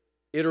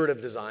iterative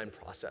design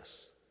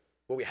process.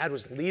 What we had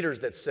was leaders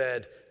that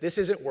said, this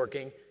isn't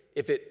working.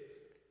 If it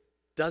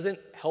doesn't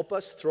help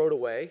us, throw it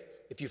away.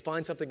 If you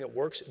find something that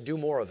works, do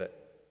more of it.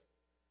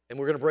 And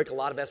we're going to break a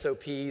lot of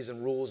SOPs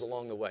and rules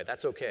along the way.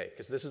 That's okay,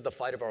 because this is the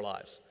fight of our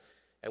lives.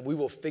 And we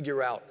will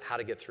figure out how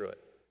to get through it.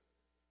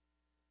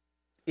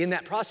 In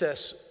that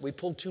process, we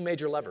pulled two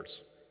major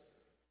levers.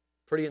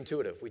 Pretty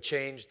intuitive. We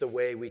changed the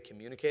way we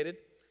communicated,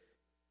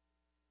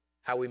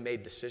 how we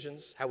made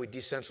decisions, how we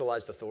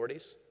decentralized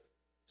authorities.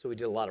 So we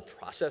did a lot of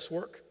process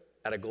work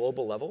at a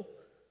global level.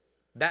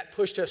 That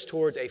pushed us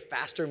towards a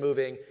faster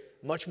moving,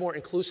 much more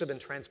inclusive and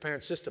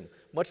transparent system,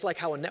 much like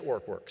how a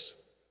network works.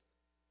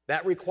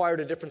 That required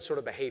a different sort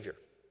of behavior.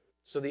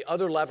 So the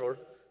other lever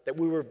that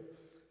we were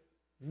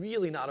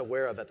really not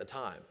aware of at the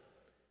time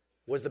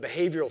was the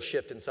behavioral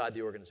shift inside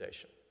the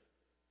organization.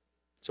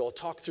 So I'll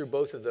talk through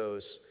both of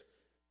those,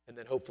 and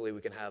then hopefully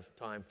we can have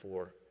time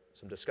for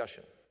some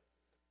discussion.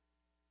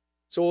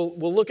 So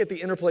we'll look at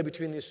the interplay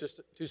between these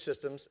two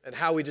systems and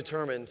how we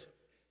determined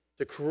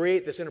to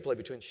create this interplay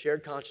between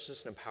shared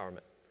consciousness and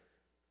empowerment.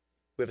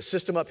 We have a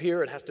system up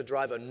here. It has to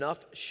drive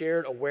enough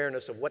shared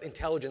awareness of what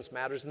intelligence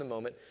matters in the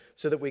moment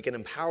so that we can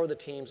empower the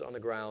teams on the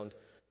ground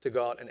to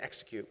go out and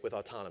execute with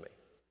autonomy.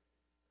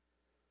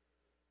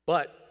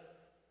 But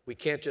we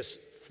can't just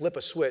flip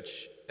a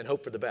switch and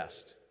hope for the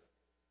best.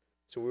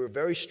 So we were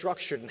very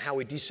structured in how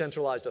we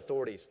decentralized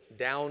authorities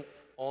down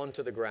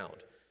onto the ground.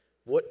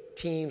 What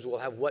teams will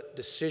have what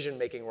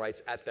decision-making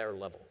rights at their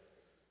level.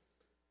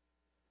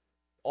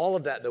 All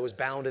of that, though, is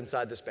bound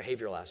inside this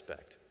behavioral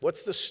aspect.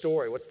 What's the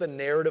story? What's the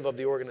narrative of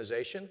the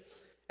organization?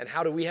 And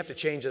how do we have to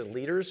change as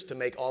leaders to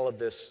make all of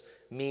this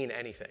mean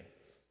anything?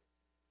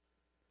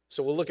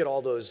 So we'll look at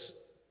all those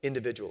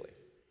individually.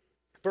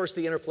 First,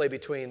 the interplay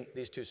between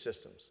these two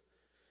systems.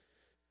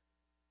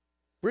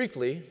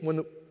 Briefly, when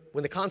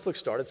the conflict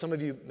started, some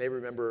of you may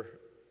remember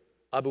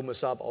Abu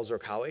Musab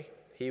al-Zarqawi.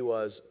 He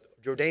was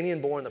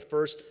Jordanian-born, the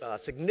first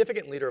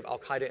significant leader of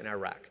al-Qaeda in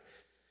Iraq.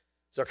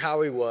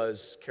 Zarqawi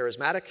was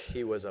charismatic.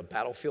 He was a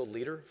battlefield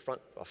leader,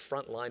 a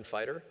frontline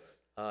fighter.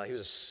 He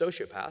was a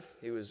sociopath.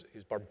 He was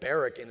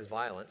barbaric in his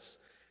violence.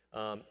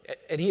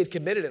 And he had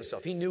committed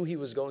himself. He knew he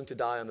was going to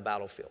die on the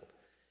battlefield.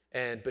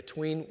 And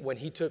between when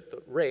he took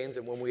the reins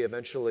and when we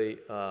eventually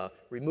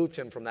removed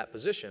him from that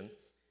position,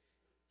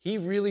 he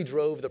really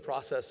drove the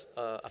process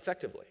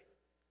effectively.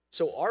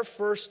 So our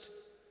first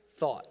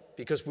thought,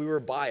 because we were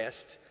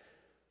biased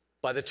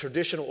by the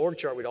traditional org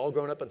chart we'd all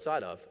grown up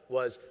inside of,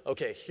 was,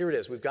 okay, here it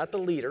is. We've got the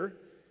leader.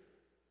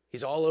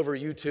 He's all over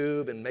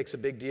YouTube and makes a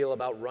big deal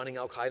about running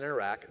al-Qaeda in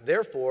Iraq.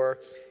 Therefore,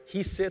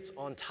 he sits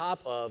on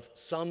top of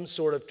some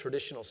sort of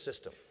traditional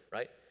system,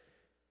 right?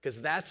 Because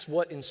that's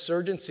what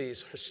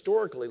insurgencies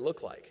historically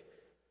look like.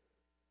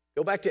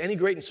 Go back to any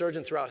great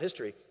insurgent throughout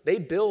history. They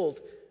build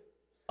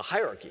a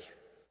hierarchy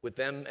with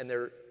them and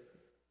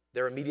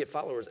their immediate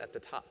followers at the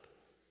top.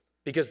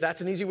 Because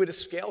that's an easy way to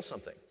scale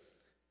something.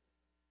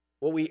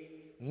 What we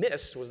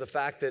missed was the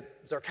fact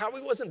that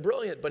Zarqawi wasn't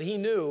brilliant, but he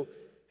knew,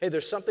 hey,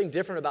 there's something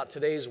different about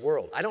today's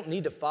world. I don't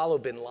need to follow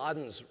bin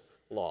Laden's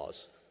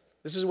laws.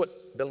 This is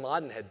what bin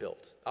Laden had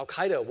built.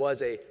 Al-Qaeda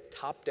was a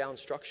top-down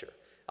structure.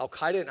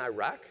 Al-Qaeda in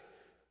Iraq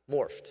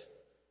morphed.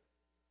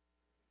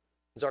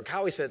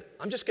 Zarqawi said,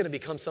 I'm just going to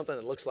become something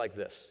that looks like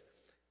this.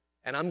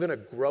 And I'm going to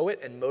grow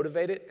it and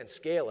motivate it and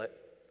scale it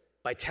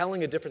by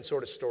telling a different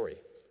sort of story.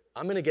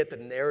 I'm going to get the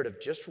narrative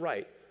just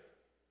right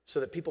so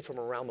that people from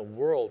around the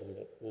world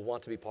will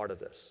want to be part of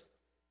this.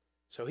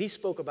 So he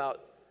spoke about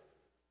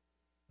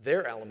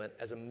their element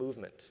as a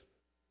movement.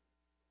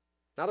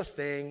 Not a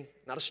thing,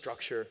 not a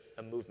structure,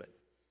 a movement.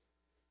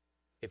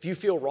 If you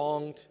feel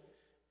wronged,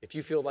 if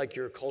you feel like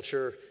your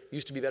culture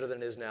used to be better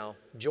than it is now,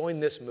 join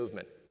this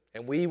movement,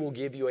 and we will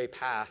give you a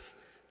path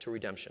to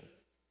redemption.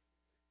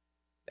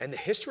 And the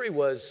history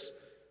was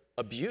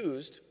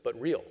abused, but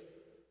real.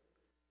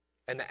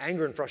 And the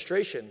anger and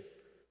frustration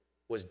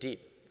was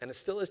deep, and it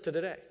still is to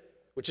today,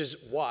 which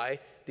is why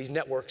these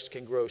networks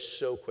can grow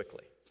so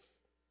quickly.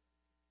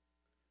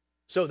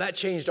 So that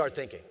changed our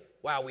thinking.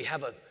 Wow, we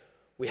have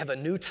a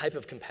new type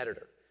of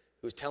competitor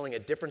who's telling a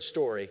different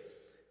story.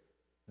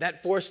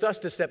 That forced us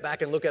to step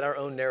back and look at our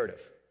own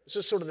narrative. This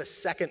is sort of the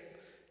second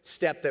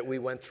step that we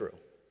went through.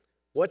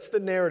 What's the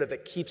narrative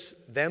that keeps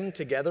them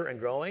together and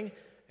growing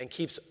and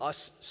keeps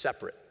us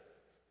separate?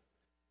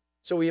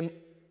 So we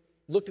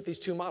looked at these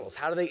two models.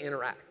 How do they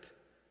interact?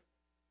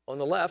 On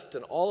the left,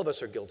 and all of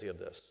us are guilty of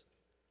this,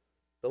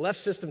 the left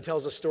system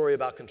tells a story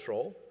about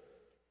control.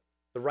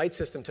 The right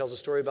system tells a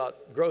story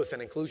about growth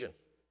and inclusion.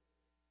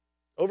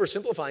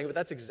 Oversimplifying, but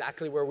that's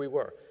exactly where we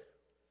were.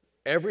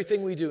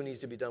 Everything we do needs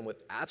to be done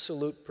with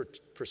absolute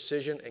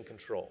precision and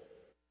control.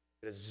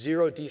 It is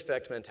zero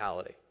defect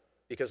mentality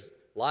because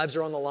lives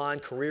are on the line,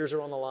 careers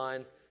are on the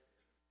line.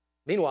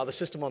 Meanwhile, the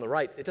system on the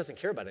right, it doesn't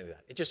care about any of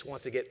that. It just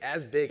wants to get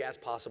as big as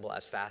possible,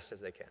 as fast as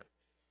they can.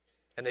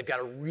 And they've got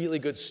a really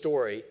good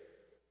story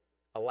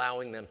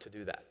allowing them to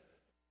do that.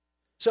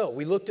 So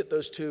we looked at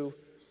those two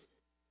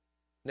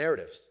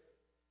narratives.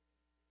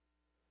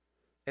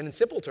 And in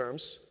simple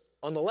terms,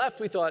 on the left,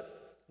 we thought,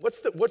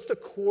 what's the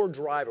core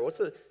driver? What's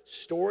the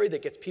story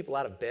that gets people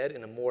out of bed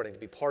in the morning to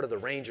be part of the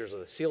Rangers or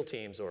the SEAL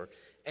teams or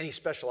any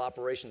special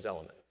operations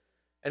element?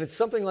 And it's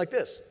something like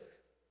this.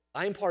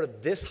 I am part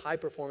of this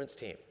high-performance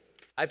team.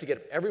 I have to get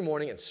up every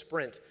morning and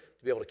sprint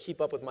to be able to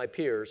keep up with my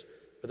peers,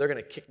 or they're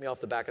going to kick me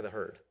off the back of the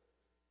herd.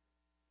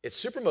 It's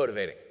super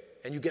motivating,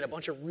 and you get a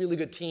bunch of really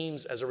good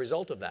teams as a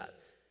result of that.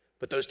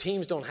 But those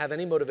teams don't have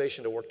any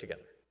motivation to work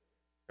together,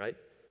 right?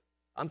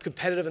 I'm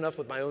competitive enough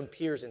with my own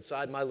peers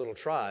inside my little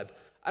tribe.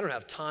 I don't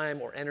have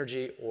time or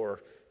energy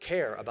or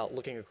care about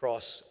looking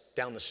across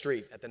down the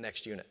street at the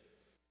next unit.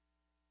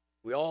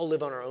 We all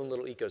live on our own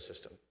little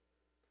ecosystem.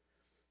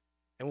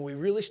 And when we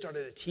really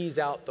started to tease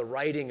out the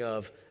writing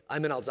of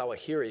Ayman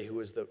al-Zawahiri, who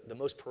was the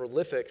most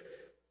prolific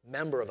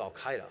member of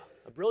al-Qaeda,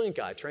 a brilliant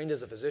guy, trained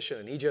as a physician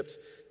in Egypt,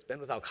 has been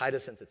with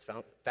al-Qaeda since its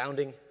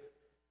founding.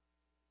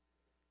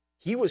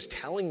 He was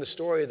telling the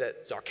story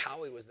that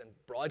Zarqawi was then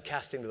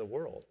broadcasting to the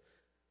world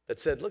that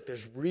said, look,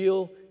 there's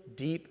real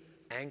deep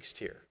angst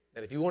here.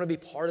 And if you want to be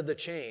part of the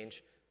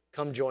change,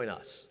 come join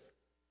us.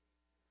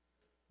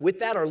 With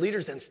that, our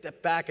leaders then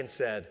stepped back and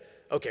said,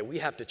 okay, we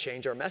have to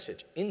change our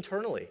message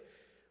internally.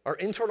 Our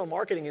internal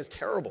marketing is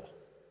terrible.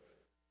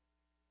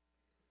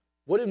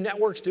 What do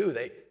networks do?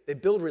 They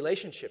build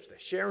relationships, they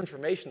share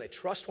information, they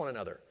trust one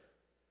another.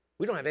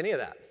 We don't have any of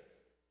that.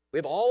 We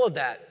have all of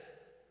that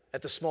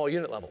at the small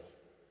unit level.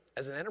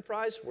 As an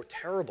enterprise, we're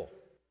terrible.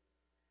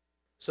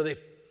 So they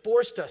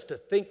forced us to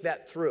think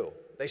that through.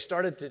 They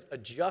started to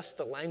adjust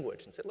the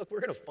language and said, look, we're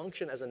going to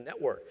function as a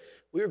network.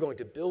 We are going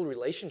to build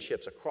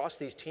relationships across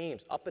these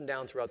teams, up and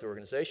down throughout the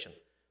organization.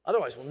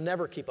 Otherwise, we'll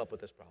never keep up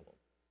with this problem.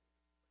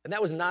 And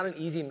that was not an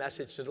easy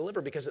message to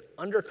deliver because it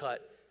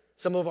undercut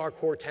some of our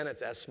core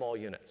tenets as small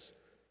units.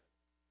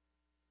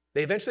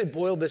 They eventually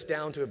boiled this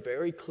down to a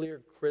very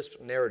clear, crisp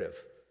narrative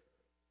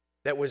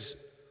that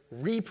was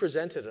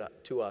represented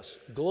to us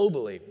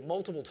globally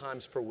multiple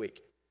times per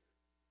week.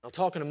 I'll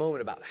talk in a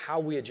moment about how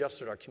we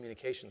adjusted our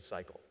communication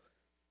cycle.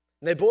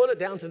 And they boiled it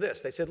down to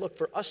this. They said, look,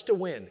 for us to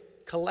win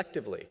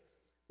collectively,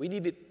 we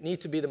need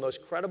to be the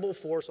most credible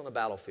force on the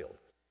battlefield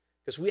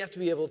because we have to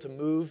be able to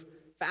move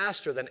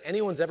faster than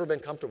anyone's ever been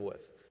comfortable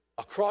with,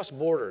 across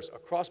borders,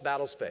 across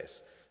battle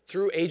space,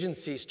 through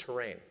agencies'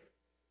 terrain.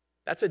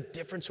 That's a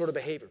different sort of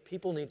behavior.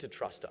 People need to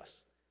trust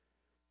us.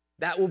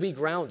 That will be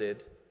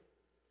grounded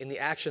in the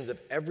actions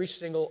of every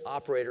single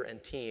operator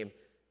and team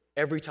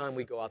every time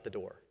we go out the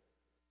door.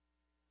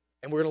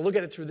 And we're going to look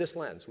at it through this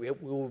lens. We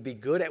will be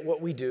good at what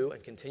we do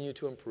and continue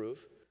to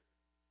improve.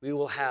 We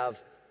will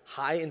have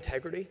high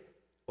integrity.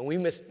 When we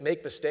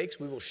make mistakes,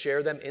 we will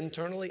share them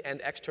internally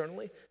and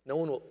externally. No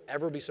one will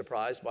ever be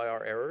surprised by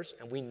our errors,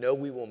 and we know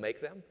we will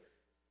make them.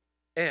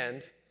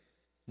 And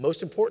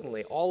most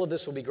importantly, all of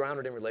this will be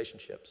grounded in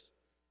relationships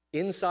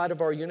inside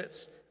of our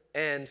units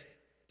and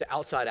to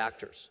outside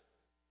actors.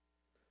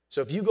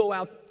 So if you go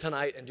out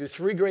tonight and do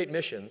 3 great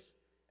missions,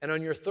 and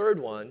on your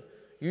third one,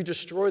 you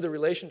destroy the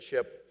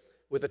relationship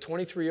with a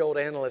 23-year-old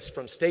analyst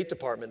from State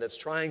Department that's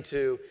trying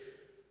to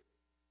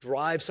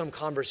drive some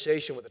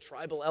conversation with a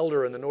tribal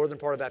elder in the northern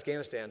part of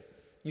Afghanistan,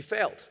 you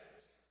failed.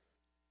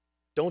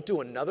 Don't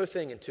do another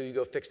thing until you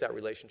go fix that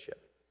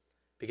relationship.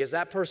 Because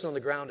that person on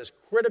the ground is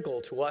critical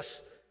to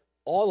us,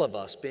 all of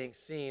us, being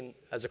seen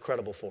as a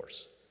credible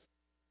force.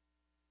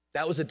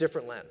 That was a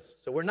different lens.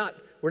 So we're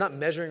not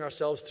measuring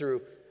ourselves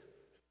through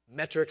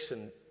metrics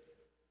and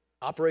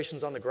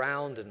operations on the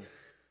ground and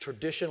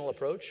traditional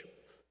approach.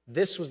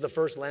 This was the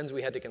first lens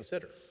we had to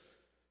consider.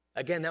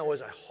 Again, that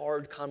was a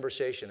hard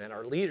conversation, and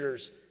our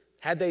leaders,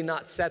 had they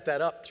not set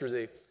that up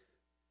through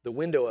the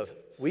window of,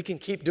 we can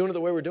keep doing it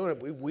the way we're doing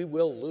it, we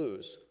will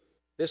lose,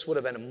 this would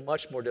have been a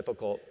much more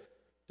difficult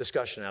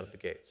discussion out of the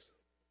gates.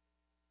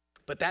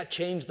 But that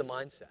changed the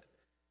mindset.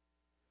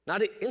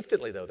 Not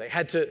instantly, though. They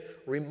had to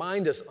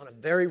remind us on a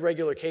very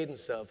regular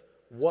cadence of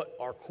what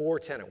our core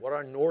tenet, what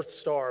our North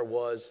Star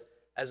was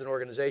as an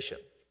organization.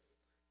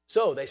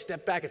 So they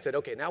stepped back and said,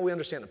 okay, now we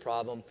understand the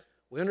problem.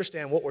 We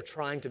understand what we're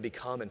trying to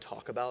become and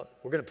talk about.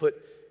 We're going to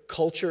put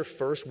culture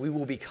first. We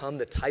will become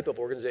the type of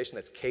organization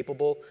that's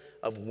capable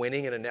of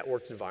winning in a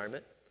networked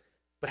environment.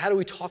 But how do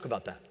we talk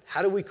about that?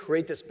 How do we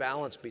create this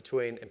balance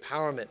between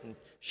empowerment and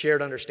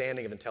shared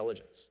understanding of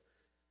intelligence?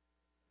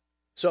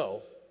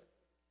 So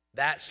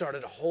that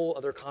started a whole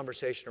other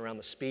conversation around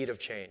the speed of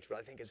change, what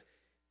I think is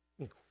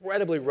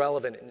incredibly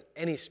relevant in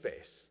any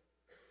space.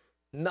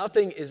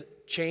 Nothing is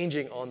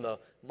changing on the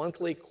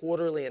monthly,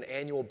 quarterly, and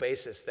annual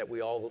basis that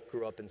we all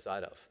grew up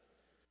inside of,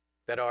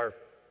 that our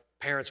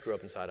parents grew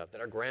up inside of,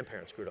 that our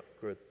grandparents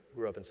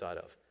grew up inside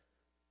of.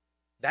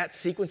 That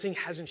sequencing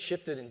hasn't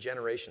shifted in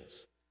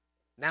generations.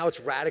 Now it's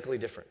radically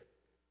different.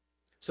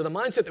 So the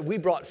mindset that we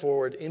brought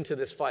forward into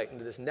this fight,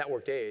 into this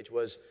networked age,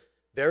 was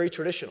very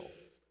traditional.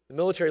 The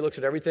military looks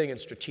at everything in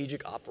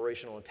strategic,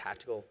 operational, and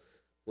tactical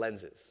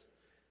lenses.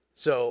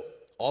 So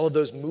all of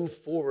those move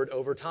forward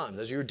over time.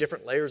 Those are your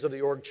different layers of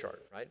the org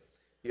chart, right?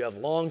 You have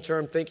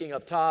long-term thinking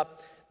up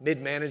top,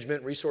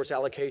 mid-management, resource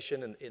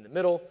allocation in the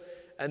middle,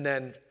 and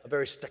then a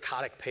very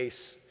staccatic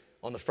pace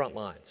on the front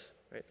lines,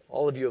 right?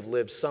 All of you have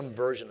lived some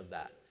version of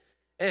that.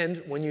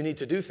 And when you need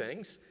to do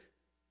things,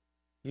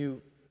 you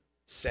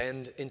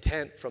send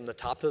intent from the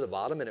top to the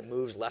bottom, and it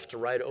moves left to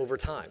right over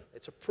time.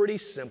 It's a pretty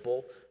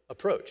simple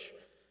approach.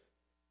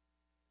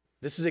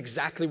 This is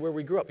exactly where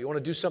we grew up. You want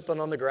to do something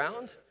on the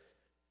ground?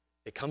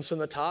 It comes from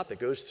the top, it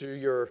goes through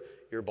your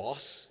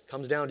boss,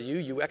 comes down to you,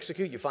 you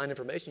execute, you find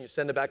information, you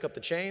send it back up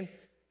the chain,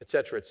 et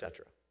cetera, et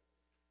cetera.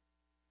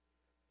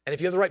 And if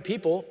you have the right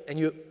people and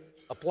you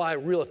apply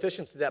real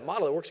efficiency to that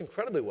model, it works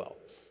incredibly well.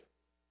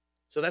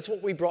 So that's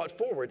what we brought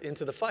forward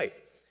into the fight.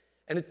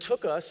 And it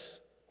took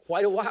us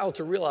quite a while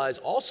to realize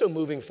also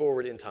moving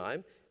forward in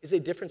time is a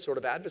different sort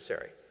of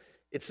adversary.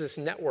 It's this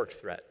network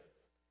threat.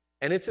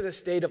 And it's in a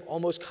state of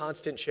almost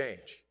constant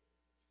change.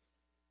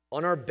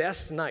 On our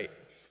best night,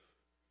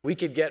 we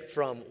could get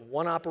from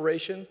one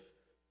operation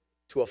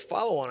to a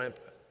follow-on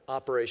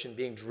operation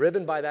being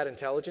driven by that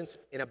intelligence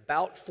in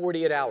about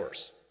 48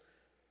 hours.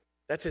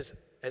 That's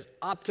as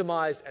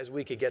optimized as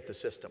we could get the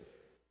system.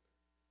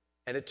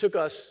 And it took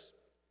us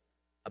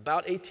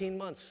about 18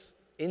 months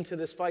into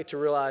this fight to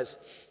realize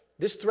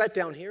this threat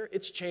down here,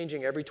 it's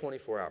changing every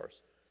 24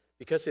 hours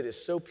because it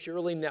is so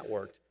purely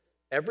networked.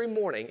 Every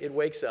morning it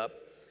wakes up,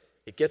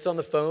 it gets on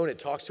the phone, it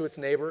talks to its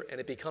neighbor, and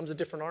it becomes a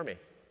different army.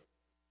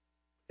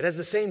 It has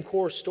the same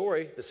core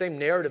story, the same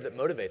narrative that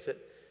motivates it,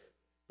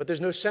 but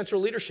there's no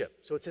central leadership,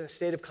 so it's in a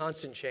state of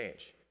constant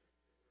change.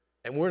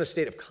 And we're in a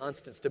state of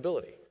constant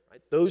stability.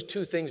 Right? Those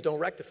two things don't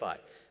rectify.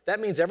 That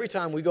means every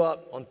time we go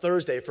out on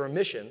Thursday for a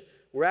mission,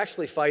 we're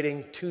actually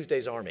fighting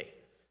Tuesday's army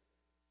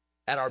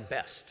at our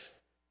best.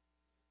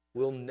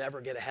 We'll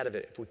never get ahead of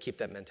it if we keep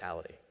that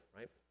mentality.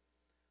 Right?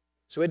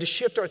 So we had to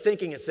shift our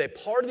thinking and say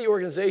part of the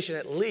organization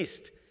at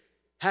least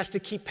has to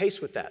keep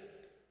pace with that.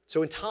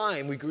 So in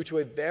time, we grew to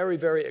a very,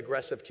 very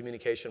aggressive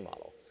communication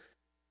model.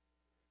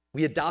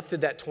 We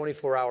adopted that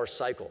 24-hour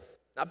cycle,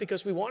 not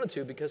because we wanted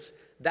to, because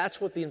that's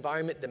what the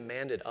environment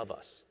demanded of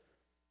us.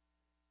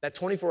 That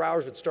 24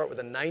 hours would start with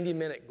a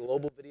 90-minute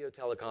global video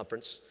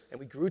teleconference, and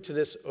we grew to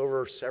this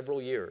over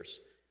several years.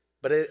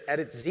 But at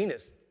its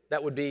zenith,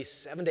 that would be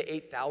 7,000 to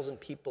 8,000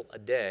 people a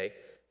day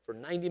for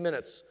 90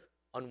 minutes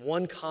on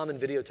one common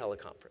video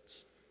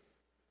teleconference.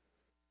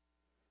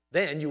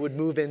 Then you would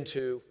move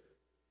into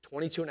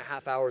 22 and a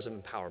half hours of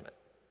empowerment.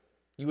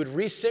 You would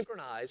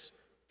resynchronize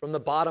from the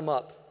bottom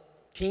up,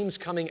 teams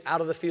coming out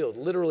of the field,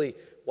 literally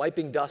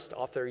wiping dust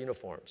off their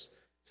uniforms,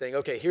 saying,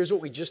 okay, here's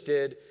what we just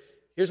did,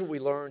 here's what we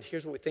learned,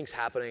 here's what we think's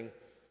happening,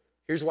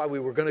 here's why we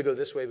were going to go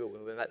this way, but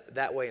we went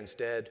that way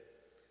instead.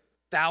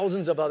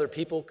 Thousands of other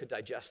people could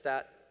digest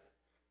that.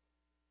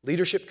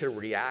 Leadership could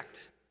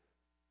react,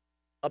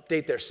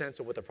 update their sense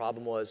of what the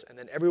problem was, and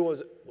then everyone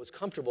was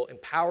comfortable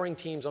empowering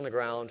teams on the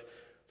ground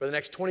for the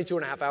next 22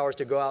 and a half hours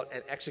to go out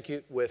and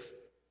execute with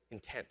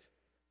intent.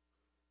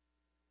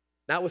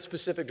 Not with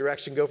specific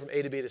direction, go from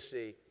A to B to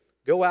C.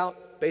 Go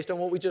out based on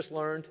what we just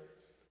learned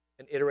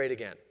and iterate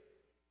again.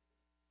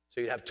 So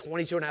you'd have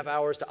 22 and a half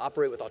hours to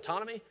operate with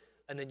autonomy,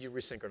 and then you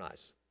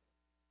resynchronize.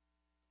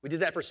 We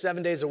did that for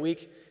 7 days a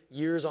week,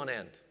 years on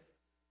end.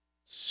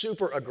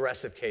 Super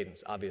aggressive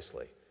cadence,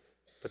 obviously.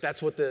 But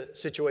that's what the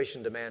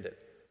situation demanded.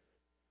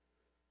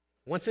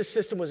 Once this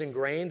system was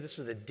ingrained, this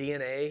was the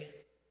DNA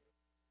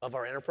of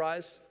our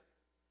enterprise,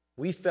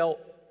 we felt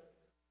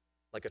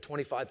like a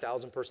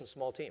 25,000 person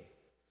small team.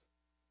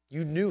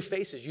 You knew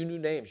faces, you knew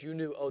names, you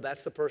knew, oh,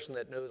 that's the person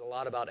that knows a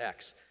lot about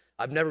X.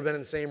 I've never been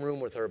in the same room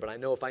with her, but I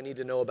know if I need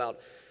to know about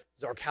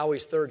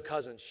Zarqawi's third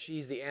cousin,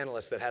 she's the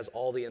analyst that has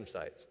all the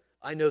insights.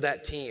 I know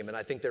that team, and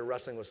I think they're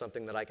wrestling with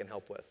something that I can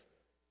help with.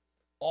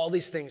 All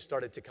these things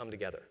started to come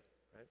together.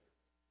 Right?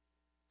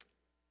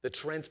 The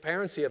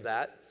transparency of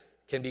that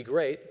can be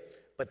great,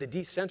 but the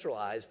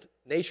decentralized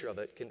nature of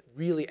it can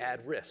really add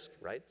risk,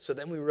 right? So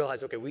then we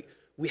realize, okay,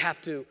 we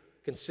have to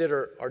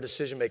consider our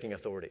decision-making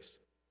authorities.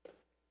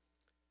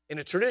 In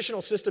a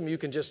traditional system,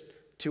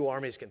 two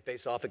armies can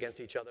face off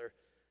against each other.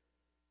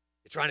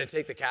 You're trying to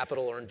take the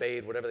capital or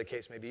invade, whatever the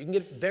case may be. You can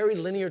get very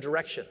linear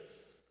direction.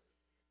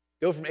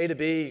 Go from A to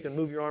B, you can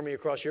move your army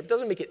across Europe. It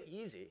doesn't make it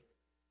easy,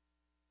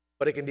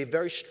 but it can be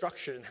very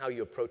structured in how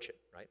you approach it,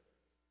 right?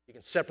 You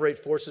can separate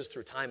forces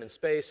through time and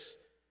space.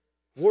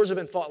 Wars have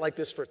been fought like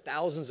this for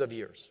thousands of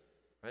years,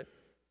 right?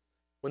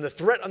 When the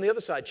threat on the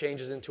other side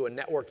changes into a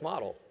networked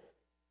model,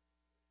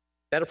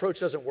 that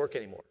approach doesn't work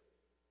anymore.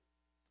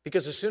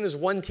 Because as soon as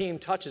one team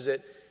touches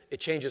it, it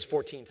changes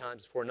 14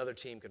 times before another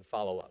team can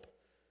follow up.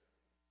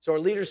 So our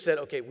leaders said,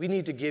 okay, we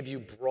need to give you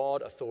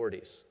broad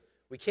authorities.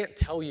 We can't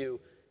tell you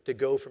to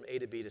go from A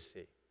to B to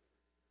C.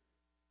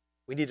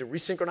 We need to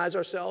resynchronize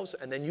ourselves,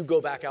 and then you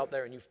go back out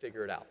there and you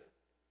figure it out.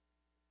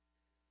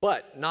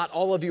 But not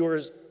all of you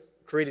are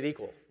created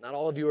equal. Not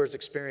all of you are as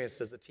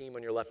experienced as the team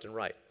on your left and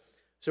right.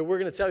 So we're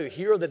going to tell you,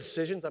 here are the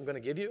decisions I'm going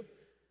to give you,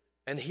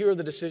 and here are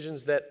the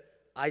decisions that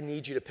I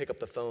need you to pick up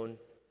the phone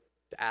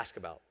to ask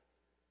about.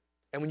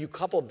 And when you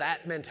couple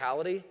that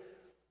mentality,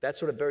 that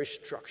sort of very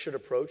structured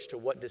approach to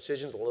what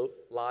decisions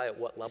lie at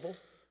what level,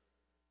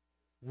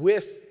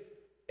 with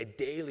a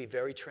daily,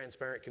 very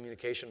transparent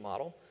communication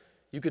model,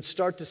 you could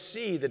start to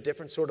see the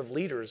different sort of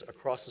leaders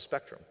across the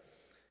spectrum.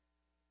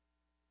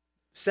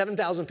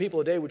 7,000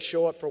 people a day would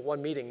show up for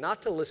one meeting,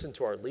 not to listen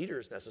to our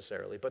leaders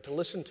necessarily, but to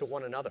listen to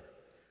one another,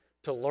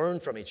 to learn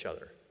from each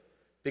other.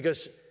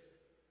 Because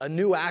a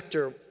new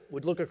actor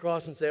would look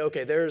across and say,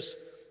 okay, there's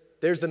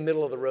the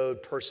middle of the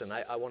road person.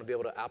 I want to be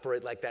able to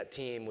operate like that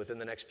team within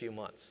the next few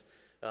months.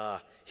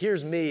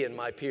 Here's me and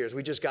my peers.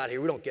 We just got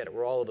here. We don't get it.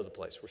 We're all over the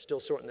place. We're still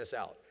sorting this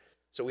out.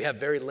 So we have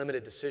very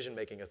limited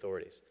decision-making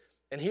authorities.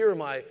 And here are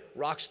my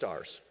rock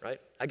stars, right?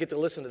 I get to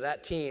listen to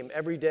that team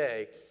every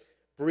day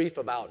brief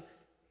about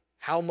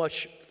how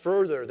much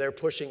further they're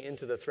pushing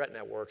into the threat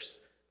networks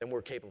than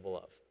we're capable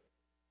of.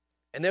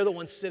 And they're the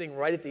ones sitting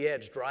right at the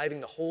edge,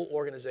 driving the whole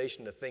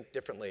organization to think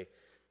differently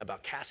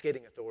about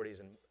cascading authorities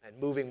and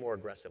moving more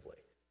aggressively.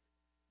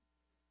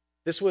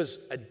 This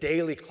was a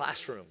daily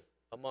classroom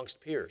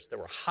amongst peers that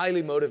were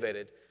highly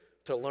motivated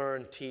to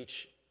learn,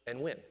 teach,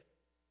 and win.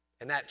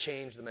 And that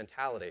changed the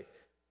mentality,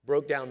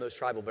 broke down those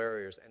tribal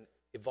barriers, and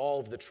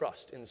evolved the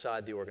trust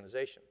inside the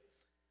organization.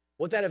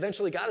 What that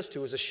eventually got us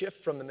to was a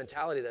shift from the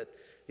mentality that,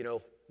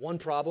 one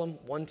problem,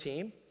 one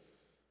team,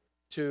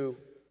 to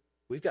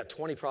we've got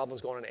 20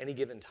 problems going on at any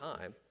given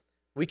time.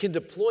 We can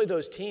deploy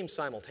those teams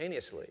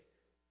simultaneously,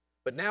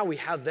 but now we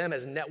have them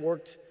as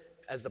networked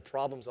as the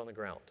problems on the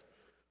ground.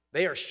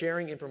 They are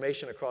sharing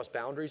information across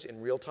boundaries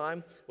in real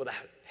time without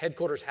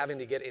headquarters having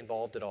to get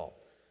involved at all.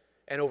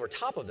 And over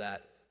top of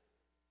that,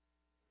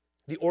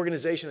 the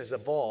organization has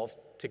evolved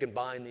to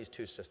combine these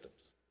two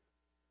systems.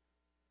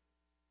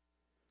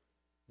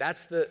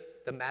 That's the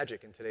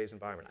magic in today's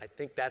environment. I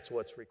think that's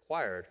what's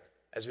required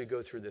as we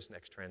go through this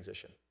next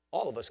transition,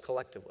 all of us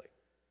collectively.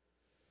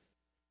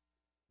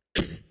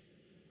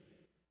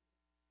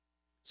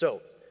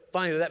 So,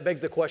 finally, that begs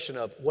the question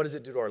of what does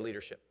it do to our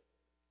leadership?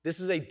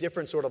 This is a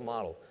different sort of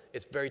model.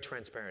 It's very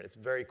transparent. It's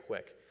very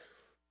quick.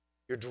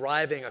 You're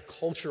driving a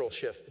cultural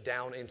shift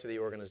down into the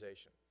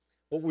organization.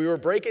 What we were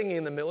breaking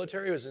in the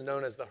military was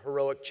known as the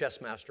heroic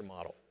chess master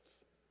model.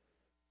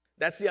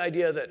 That's the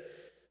idea that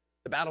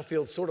the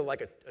battlefield's sort of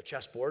like a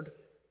chessboard,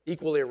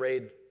 equally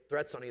arrayed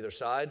threats on either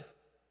side.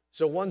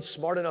 So one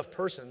smart enough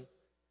person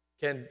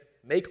can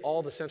make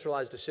all the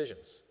centralized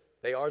decisions.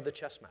 They are the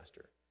chess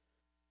master.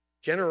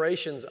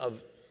 Generations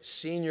of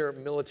senior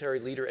military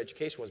leader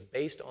education was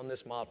based on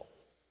this model.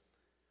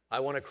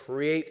 I want to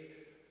create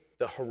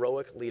the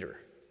heroic leader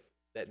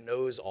that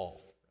knows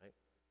all. Right?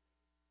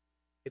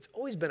 It's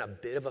always been a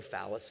bit of a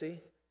fallacy.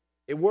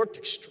 It worked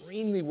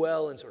extremely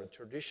well in sort of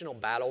traditional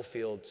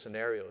battlefield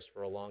scenarios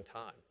for a long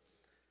time.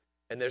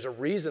 And there's a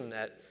reason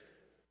that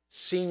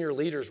senior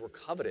leaders were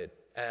coveted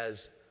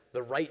as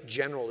the right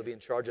general to be in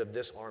charge of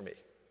this army.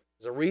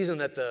 There's a reason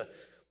that the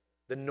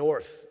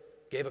North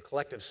gave a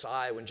collective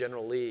sigh when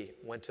General Lee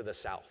went to the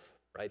South,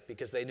 right?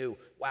 Because they knew,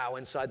 wow,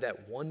 inside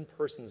that one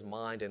person's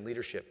mind and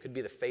leadership could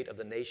be the fate of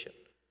the nation.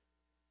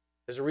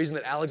 There's a reason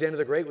that Alexander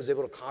the Great was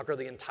able to conquer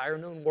the entire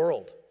known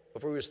world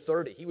before he was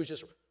 30. He was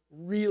just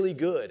really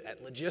good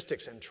at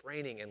logistics and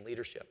training and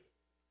leadership.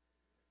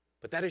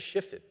 But that has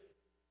shifted.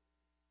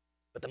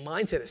 But the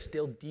mindset is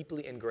still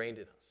deeply ingrained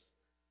in us.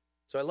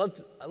 So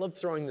I love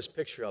throwing this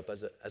picture up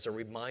as a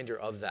reminder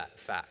of that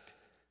fact.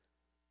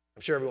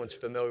 I'm sure everyone's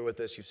familiar with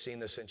this. You've seen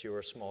this since you were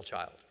a small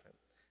child.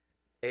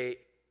 A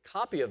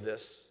copy of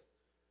this,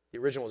 the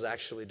original was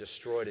actually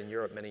destroyed in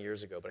Europe many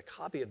years ago, but a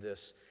copy of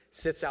this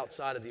sits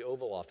outside of the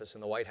Oval Office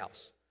in the White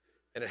House.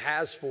 And it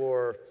has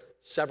for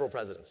several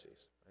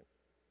presidencies. Right?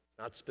 It's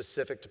not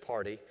specific to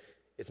party.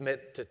 It's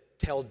meant to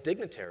tell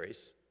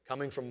dignitaries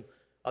coming from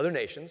other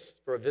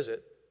nations for a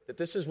visit that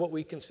this is what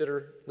we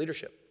consider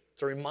leadership.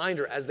 It's a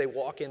reminder as they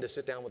walk in to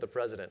sit down with the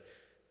president.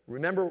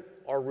 Remember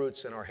our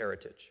roots and our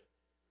heritage.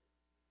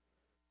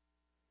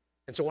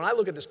 And so when I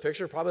look at this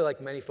picture, probably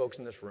like many folks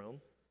in this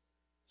room,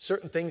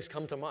 certain things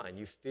come to mind.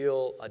 You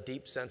feel a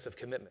deep sense of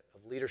commitment,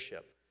 of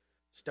leadership,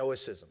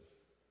 stoicism.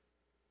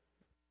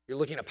 You're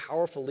looking at a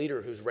powerful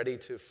leader who's ready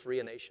to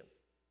free a nation.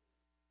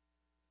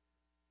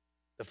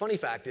 The funny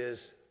fact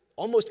is,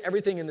 almost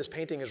everything in this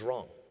painting is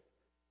wrong.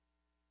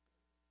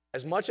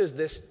 As much as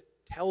this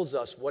tells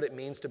us what it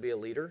means to be a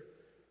leader,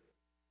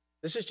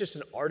 this is just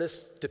an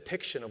artist's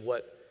depiction of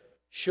what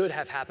should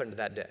have happened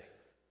that day.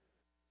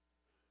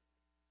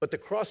 But the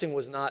crossing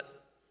was not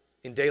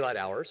in daylight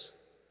hours.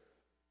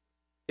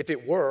 If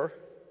it were,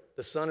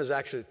 the sun is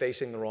actually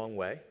facing the wrong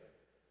way.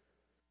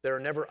 There are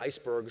never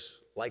icebergs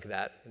like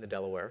that in the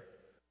Delaware.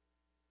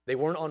 They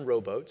weren't on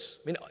rowboats.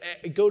 I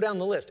mean, go down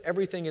the list.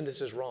 Everything in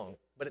this is wrong,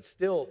 but it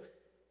still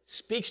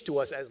speaks to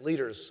us as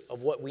leaders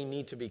of what we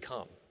need to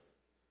become.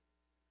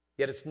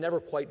 Yet it's never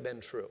quite been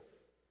true.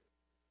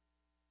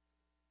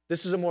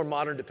 This is a more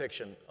modern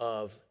depiction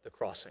of the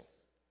crossing.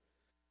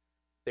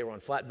 They were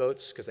on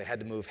flatboats because they had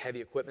to move heavy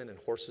equipment and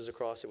horses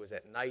across. It was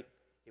at night.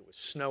 It was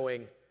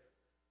snowing.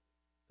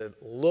 The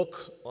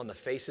look on the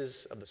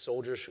faces of the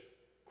soldiers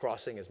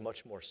crossing is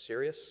much more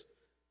serious.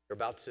 They're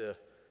about to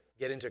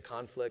get into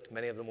conflict.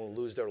 Many of them will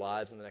lose their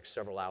lives in the next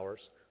several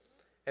hours.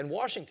 And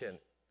Washington,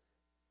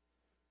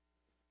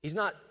 he's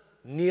not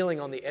kneeling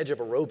on the edge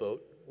of a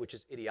rowboat, which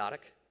is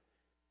idiotic.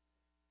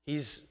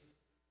 He's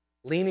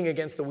leaning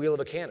against the wheel of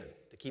a cannon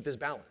to keep his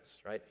balance,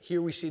 right?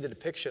 Here we see the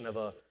depiction of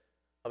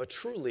a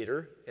true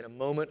leader in a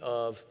moment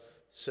of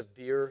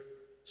severe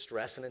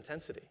stress and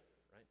intensity,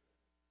 right?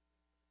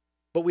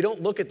 But we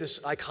don't look at this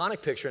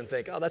iconic picture and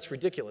think, oh, that's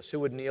ridiculous. Who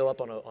would kneel up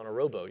on a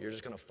rowboat? You're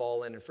just going to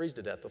fall in and freeze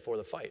to death before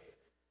the fight.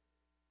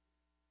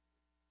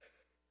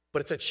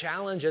 But it's a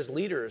challenge as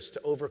leaders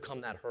to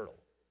overcome that hurdle.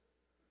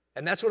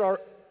 And that's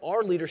what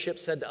our leadership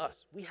said to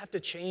us. We have to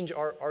change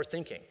our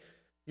thinking.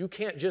 You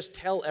can't just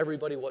tell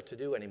everybody what to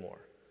do anymore.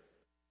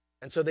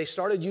 And so they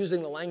started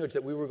using the language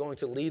that we were going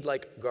to lead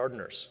like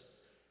gardeners,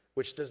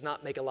 which does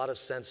not make a lot of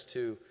sense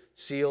to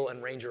SEAL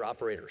and Ranger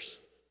operators.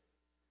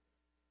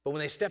 But when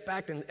they stepped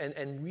back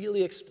and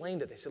really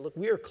explained it, they said, look,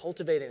 we are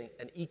cultivating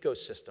an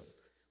ecosystem.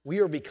 We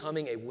are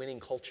becoming a winning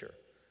culture.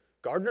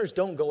 Gardeners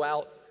don't go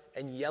out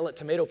and yell at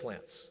tomato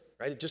plants,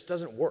 right? It just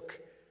doesn't work.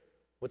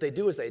 What they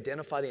do is they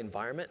identify the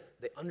environment,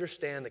 they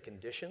understand the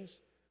conditions,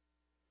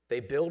 they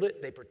build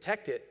it, they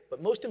protect it,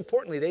 but most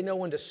importantly, they know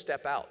when to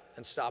step out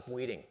and stop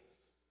weeding.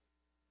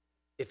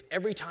 If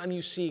every time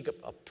you see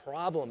a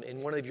problem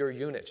in one of your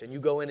units and you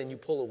go in and you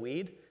pull a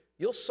weed,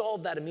 you'll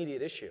solve that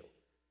immediate issue.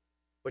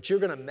 But you're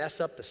going to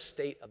mess up the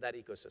state of that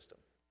ecosystem.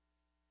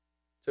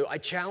 So I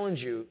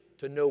challenge you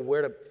to know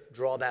where to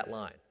draw that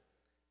line.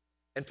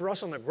 And for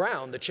us on the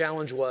ground, the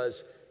challenge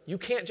was you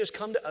can't just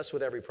come to us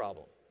with every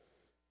problem.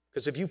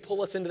 Because if you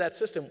pull us into that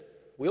system,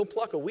 we'll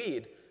pluck a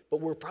weed,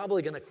 but we're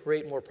probably going to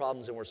create more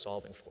problems than we're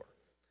solving for.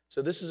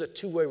 So this is a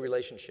two-way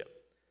relationship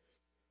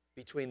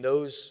between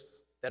those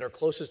that are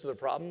closest to the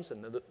problems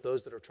and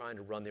those that are trying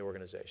to run the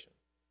organization.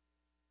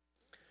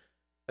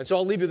 And so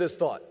I'll leave you this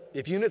thought.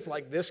 If units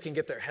like this can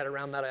get their head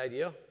around that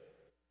idea,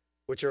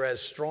 which are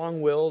as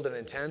strong-willed and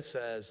intense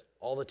as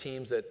all the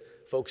teams that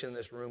folks in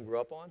this room grew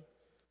up on,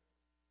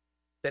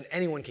 then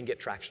anyone can get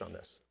traction on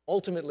this.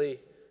 Ultimately,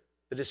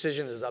 the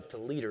decision is up to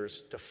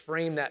leaders to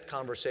frame that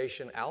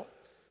conversation out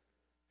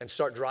and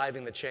start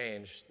driving the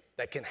change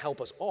that can help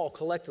us all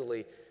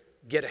collectively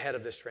get ahead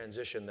of this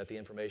transition that the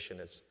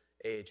information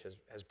age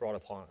has brought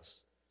upon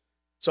us.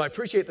 So I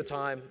appreciate the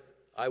time.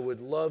 I would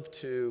love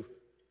to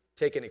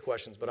take any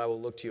questions, but I will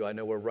look to you. I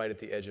know we're right at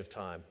the edge of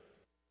time.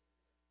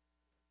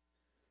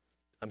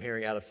 I'm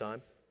hearing out of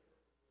time.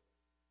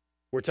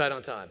 We're tight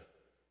on time.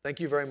 Thank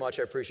you very much.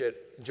 I appreciate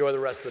it. Enjoy the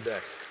rest of the day.